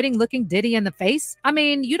and avoiding looking Diddy in the face? I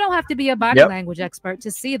mean, you don't have to be a body language expert to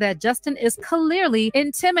see that Justin is clearly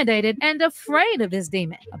intimidated and afraid of this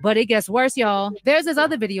demon. But it gets worse, y'all. There's this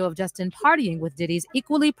other video of Justin partying with Diddy's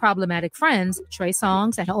equally problematic friends, Trey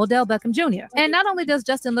Songz and Odell Beckham Jr. And not only does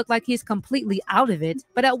Justin look like he's completely out of it,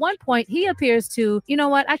 but at one point he appears to, you know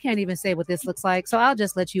what, I can't even say what this looks like, so I'll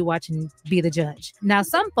just let you watch and be the judge. Now,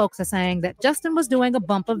 some folks are saying that Justin was doing a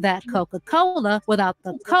bump of that Coca-Cola without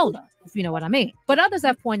the cola. if you know what I mean. But others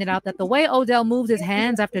have pointed out that the way Odell moves his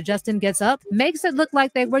hands after Justin gets up makes it look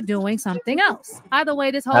like they were doing something else. Either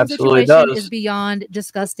way, this whole Absolutely situation does. is beyond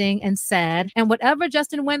disgusting and sad. And whatever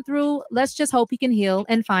Justin went through, let's just hope he can heal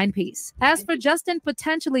and find peace. As for Justin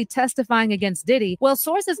potentially testifying against Diddy, well,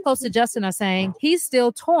 sources close to Justin are saying he's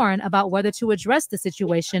still torn about whether to address the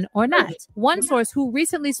situation or not. One source who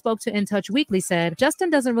recently spoke to In Touch Weekly said Justin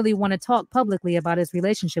doesn't really want to talk publicly about his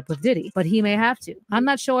relationship with Diddy, but he may have to. I'm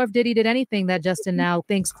not sure if Diddy did anything that Justin now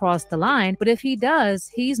thinks crossed the line, but if he does,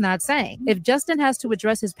 he's not saying. If Justin has to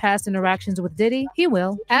address his past interactions with Diddy, he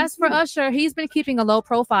will. As for Usher, he's been keeping a low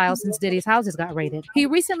profile since Diddy's houses got raided. He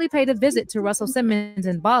recently paid a visit to Russell Simmons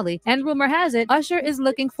in Bali, and rumor has it, Usher is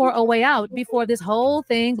looking for a way out before this whole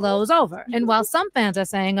thing blows over. And while some fans are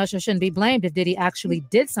saying Usher shouldn't be blamed if Diddy actually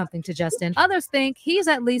did something to Justin, others think he's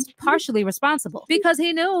at least partially responsible because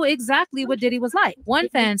he knew exactly what Diddy was like. One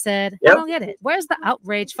fan said, I don't get it. Where's the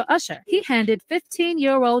outrage for Usher? He handed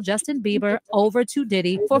 15-year-old Justin Bieber over to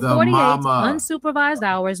Diddy for 48 unsupervised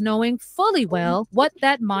hours, knowing fully well what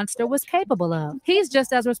that monster was capable of. He's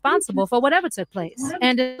just as responsible for whatever took place.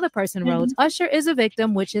 And another person wrote, Usher is a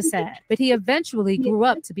victim, which is sad, but he eventually grew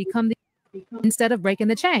up to become the instead of breaking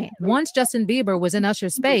the chain. Once Justin Bieber was in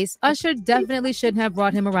Usher's space, Usher definitely shouldn't have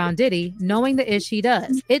brought him around Diddy, knowing the ish he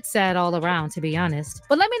does. It's sad all around, to be honest.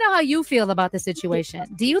 But let me know how you feel about the situation.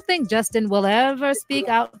 Do you think Justin will ever speak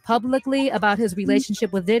out publicly about his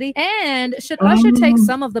relationship with Diddy? And should Usher take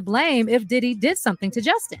some of the blame if Diddy did something to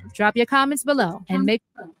Justin? Drop your comments below and make...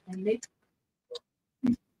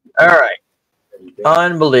 All right.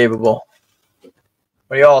 Unbelievable.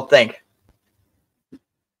 What do y'all think?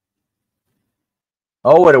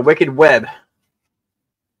 Oh, what a wicked web.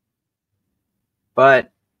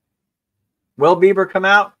 But will Bieber come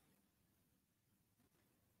out?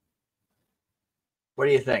 What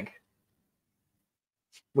do you think?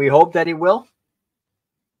 We hope that he will.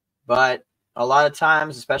 But a lot of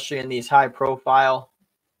times, especially in these high-profile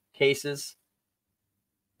cases,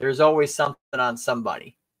 there's always something on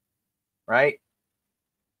somebody, right?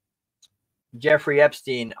 Jeffrey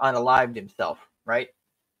Epstein unalived himself, right?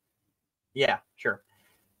 Yeah, sure.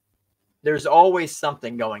 There's always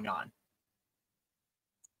something going on.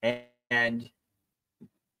 And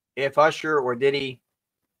if Usher or Diddy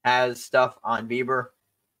has stuff on Bieber,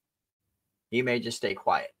 he may just stay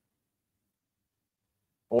quiet.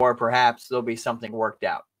 Or perhaps there'll be something worked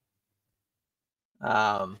out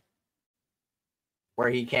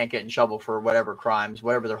where he can't get in trouble for whatever crimes,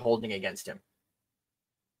 whatever they're holding against him.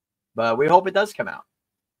 But we hope it does come out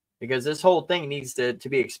because this whole thing needs to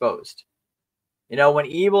be exposed. You know, when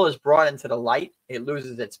evil is brought into the light, it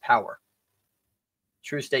loses its power.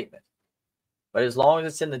 True statement. But as long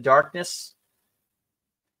as it's in the darkness,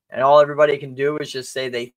 and all everybody can do is just say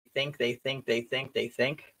they think,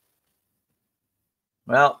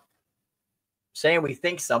 well, saying we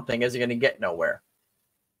think something isn't going to get nowhere.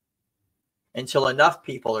 Until enough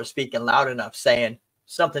people are speaking loud enough saying,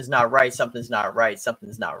 something's not right, something's not right,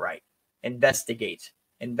 something's not right. Investigate.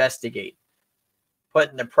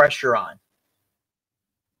 Putting the pressure on.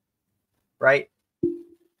 Right?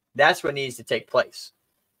 That's what needs to take place.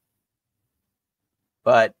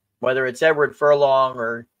 But whether it's Edward Furlong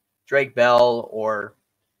or Drake Bell or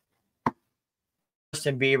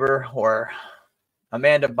Justin Bieber or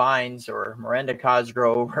Amanda Bynes or Miranda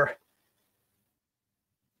Cosgrove or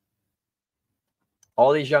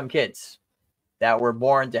all these young kids that were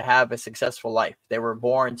born to have a successful life. They were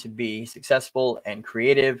born to be successful and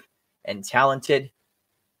creative and talented.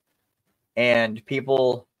 And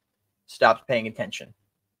people stopped paying attention.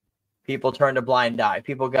 People turned a blind eye.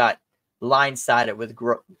 People got blindsided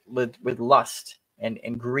with lust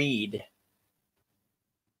and greed,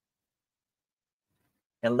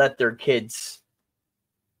 and let their kids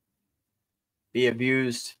be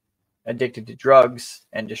abused, addicted to drugs,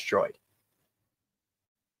 and destroyed.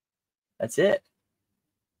 That's it.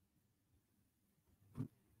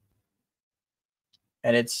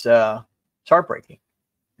 And it's heartbreaking.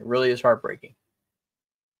 It really is heartbreaking.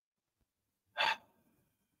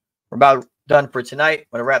 We're about done for tonight. I'm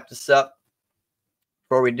going to wrap this up.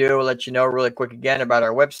 Before we do, I'll let you know really quick again about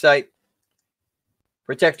our website,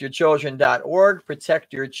 protectyourchildren.org,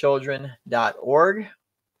 protectyourchildren.org.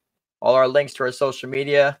 All our links to our social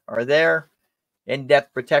media are there.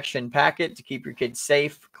 In-depth protection packet to keep your kids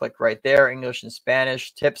safe. Click right there. English and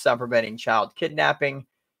Spanish. Tips on preventing child kidnapping.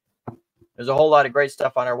 There's a whole lot of great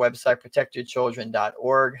stuff on our website,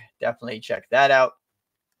 protectyourchildren.org. Definitely check that out.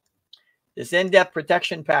 This in-depth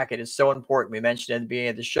protection packet is so important. We mentioned at the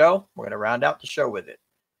beginning of the show. We're going to round out the show with it.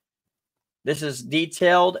 This is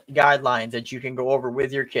detailed guidelines that you can go over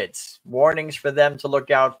with your kids. Warnings for them to look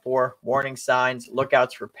out for, warning signs,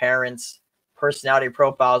 lookouts for parents, personality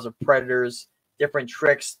profiles of predators, different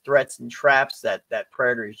tricks, threats, and traps that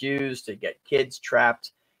predators use to get kids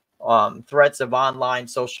trapped, threats of online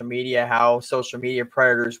social media, how social media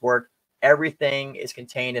predators work. Everything is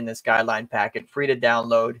contained in this guideline packet, free to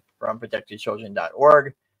download from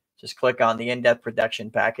protectyourchildren.org. Just click on the in-depth protection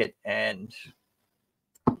packet and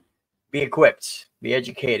be equipped, be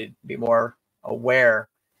educated, be more aware,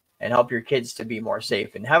 and help your kids to be more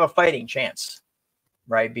safe and have a fighting chance,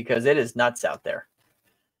 right? Because it is nuts out there.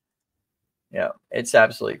 Yeah, it's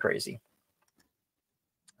absolutely crazy.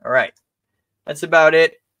 All right. That's about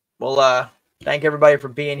it. Well, thank everybody for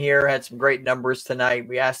being here. Had some great numbers tonight.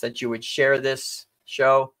 We asked that you would share this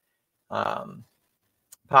show.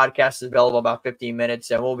 Podcast is available about 15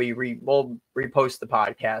 minutes, and we'll repost the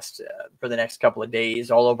podcast for the next couple of days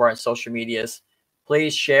all over our social medias.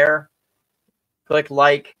 Please share, click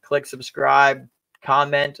like, click subscribe,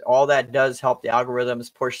 comment. All that does help the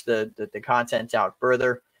algorithms push the content out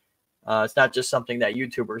further. It's not just something that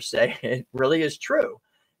YouTubers say. It really is true,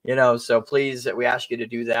 so please, we ask you to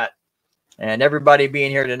do that. And everybody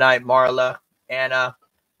being here tonight, Marla, Anna,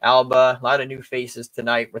 Alba, a lot of new faces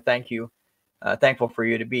tonight. Thankful for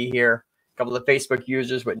you to be here. A couple of Facebook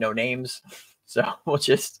users with no names. So we'll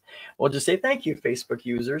just say thank you, Facebook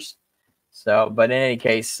users. So, but in any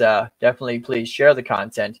case, definitely please share the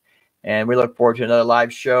content. And we look forward to another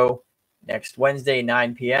live show next Wednesday,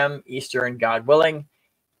 9 p.m. Eastern, God willing.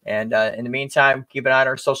 And in the meantime, keep an eye on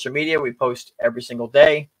our social media. We post every single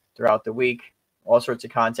day throughout the week, all sorts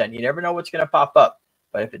of content. You never know what's going to pop up.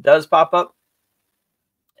 But if it does pop up,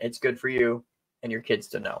 it's good for you and your kids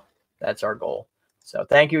to know. That's our goal. So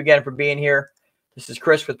thank you again for being here. This is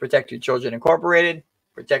Chris with Protect Your Children Incorporated,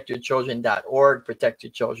 protectyourchildren.org,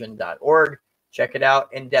 protectyourchildren.org. Check it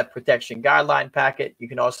out, in-depth protection guideline packet. You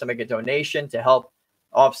can also make a donation to help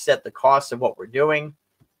offset the cost of what we're doing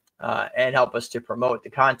and help us to promote the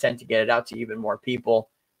content to get it out to even more people.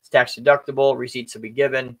 It's tax deductible. Receipts will be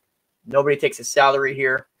given. Nobody takes a salary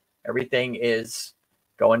here. Everything is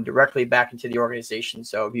going directly back into the organization.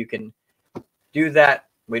 So if you can do that,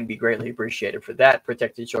 we'd be greatly appreciated for that.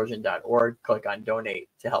 protectyourchildren.org. Click on donate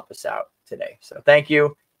to help us out today. So thank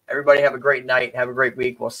you. Everybody have a great night. Have a great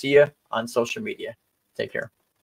week. We'll see you on social media. Take care.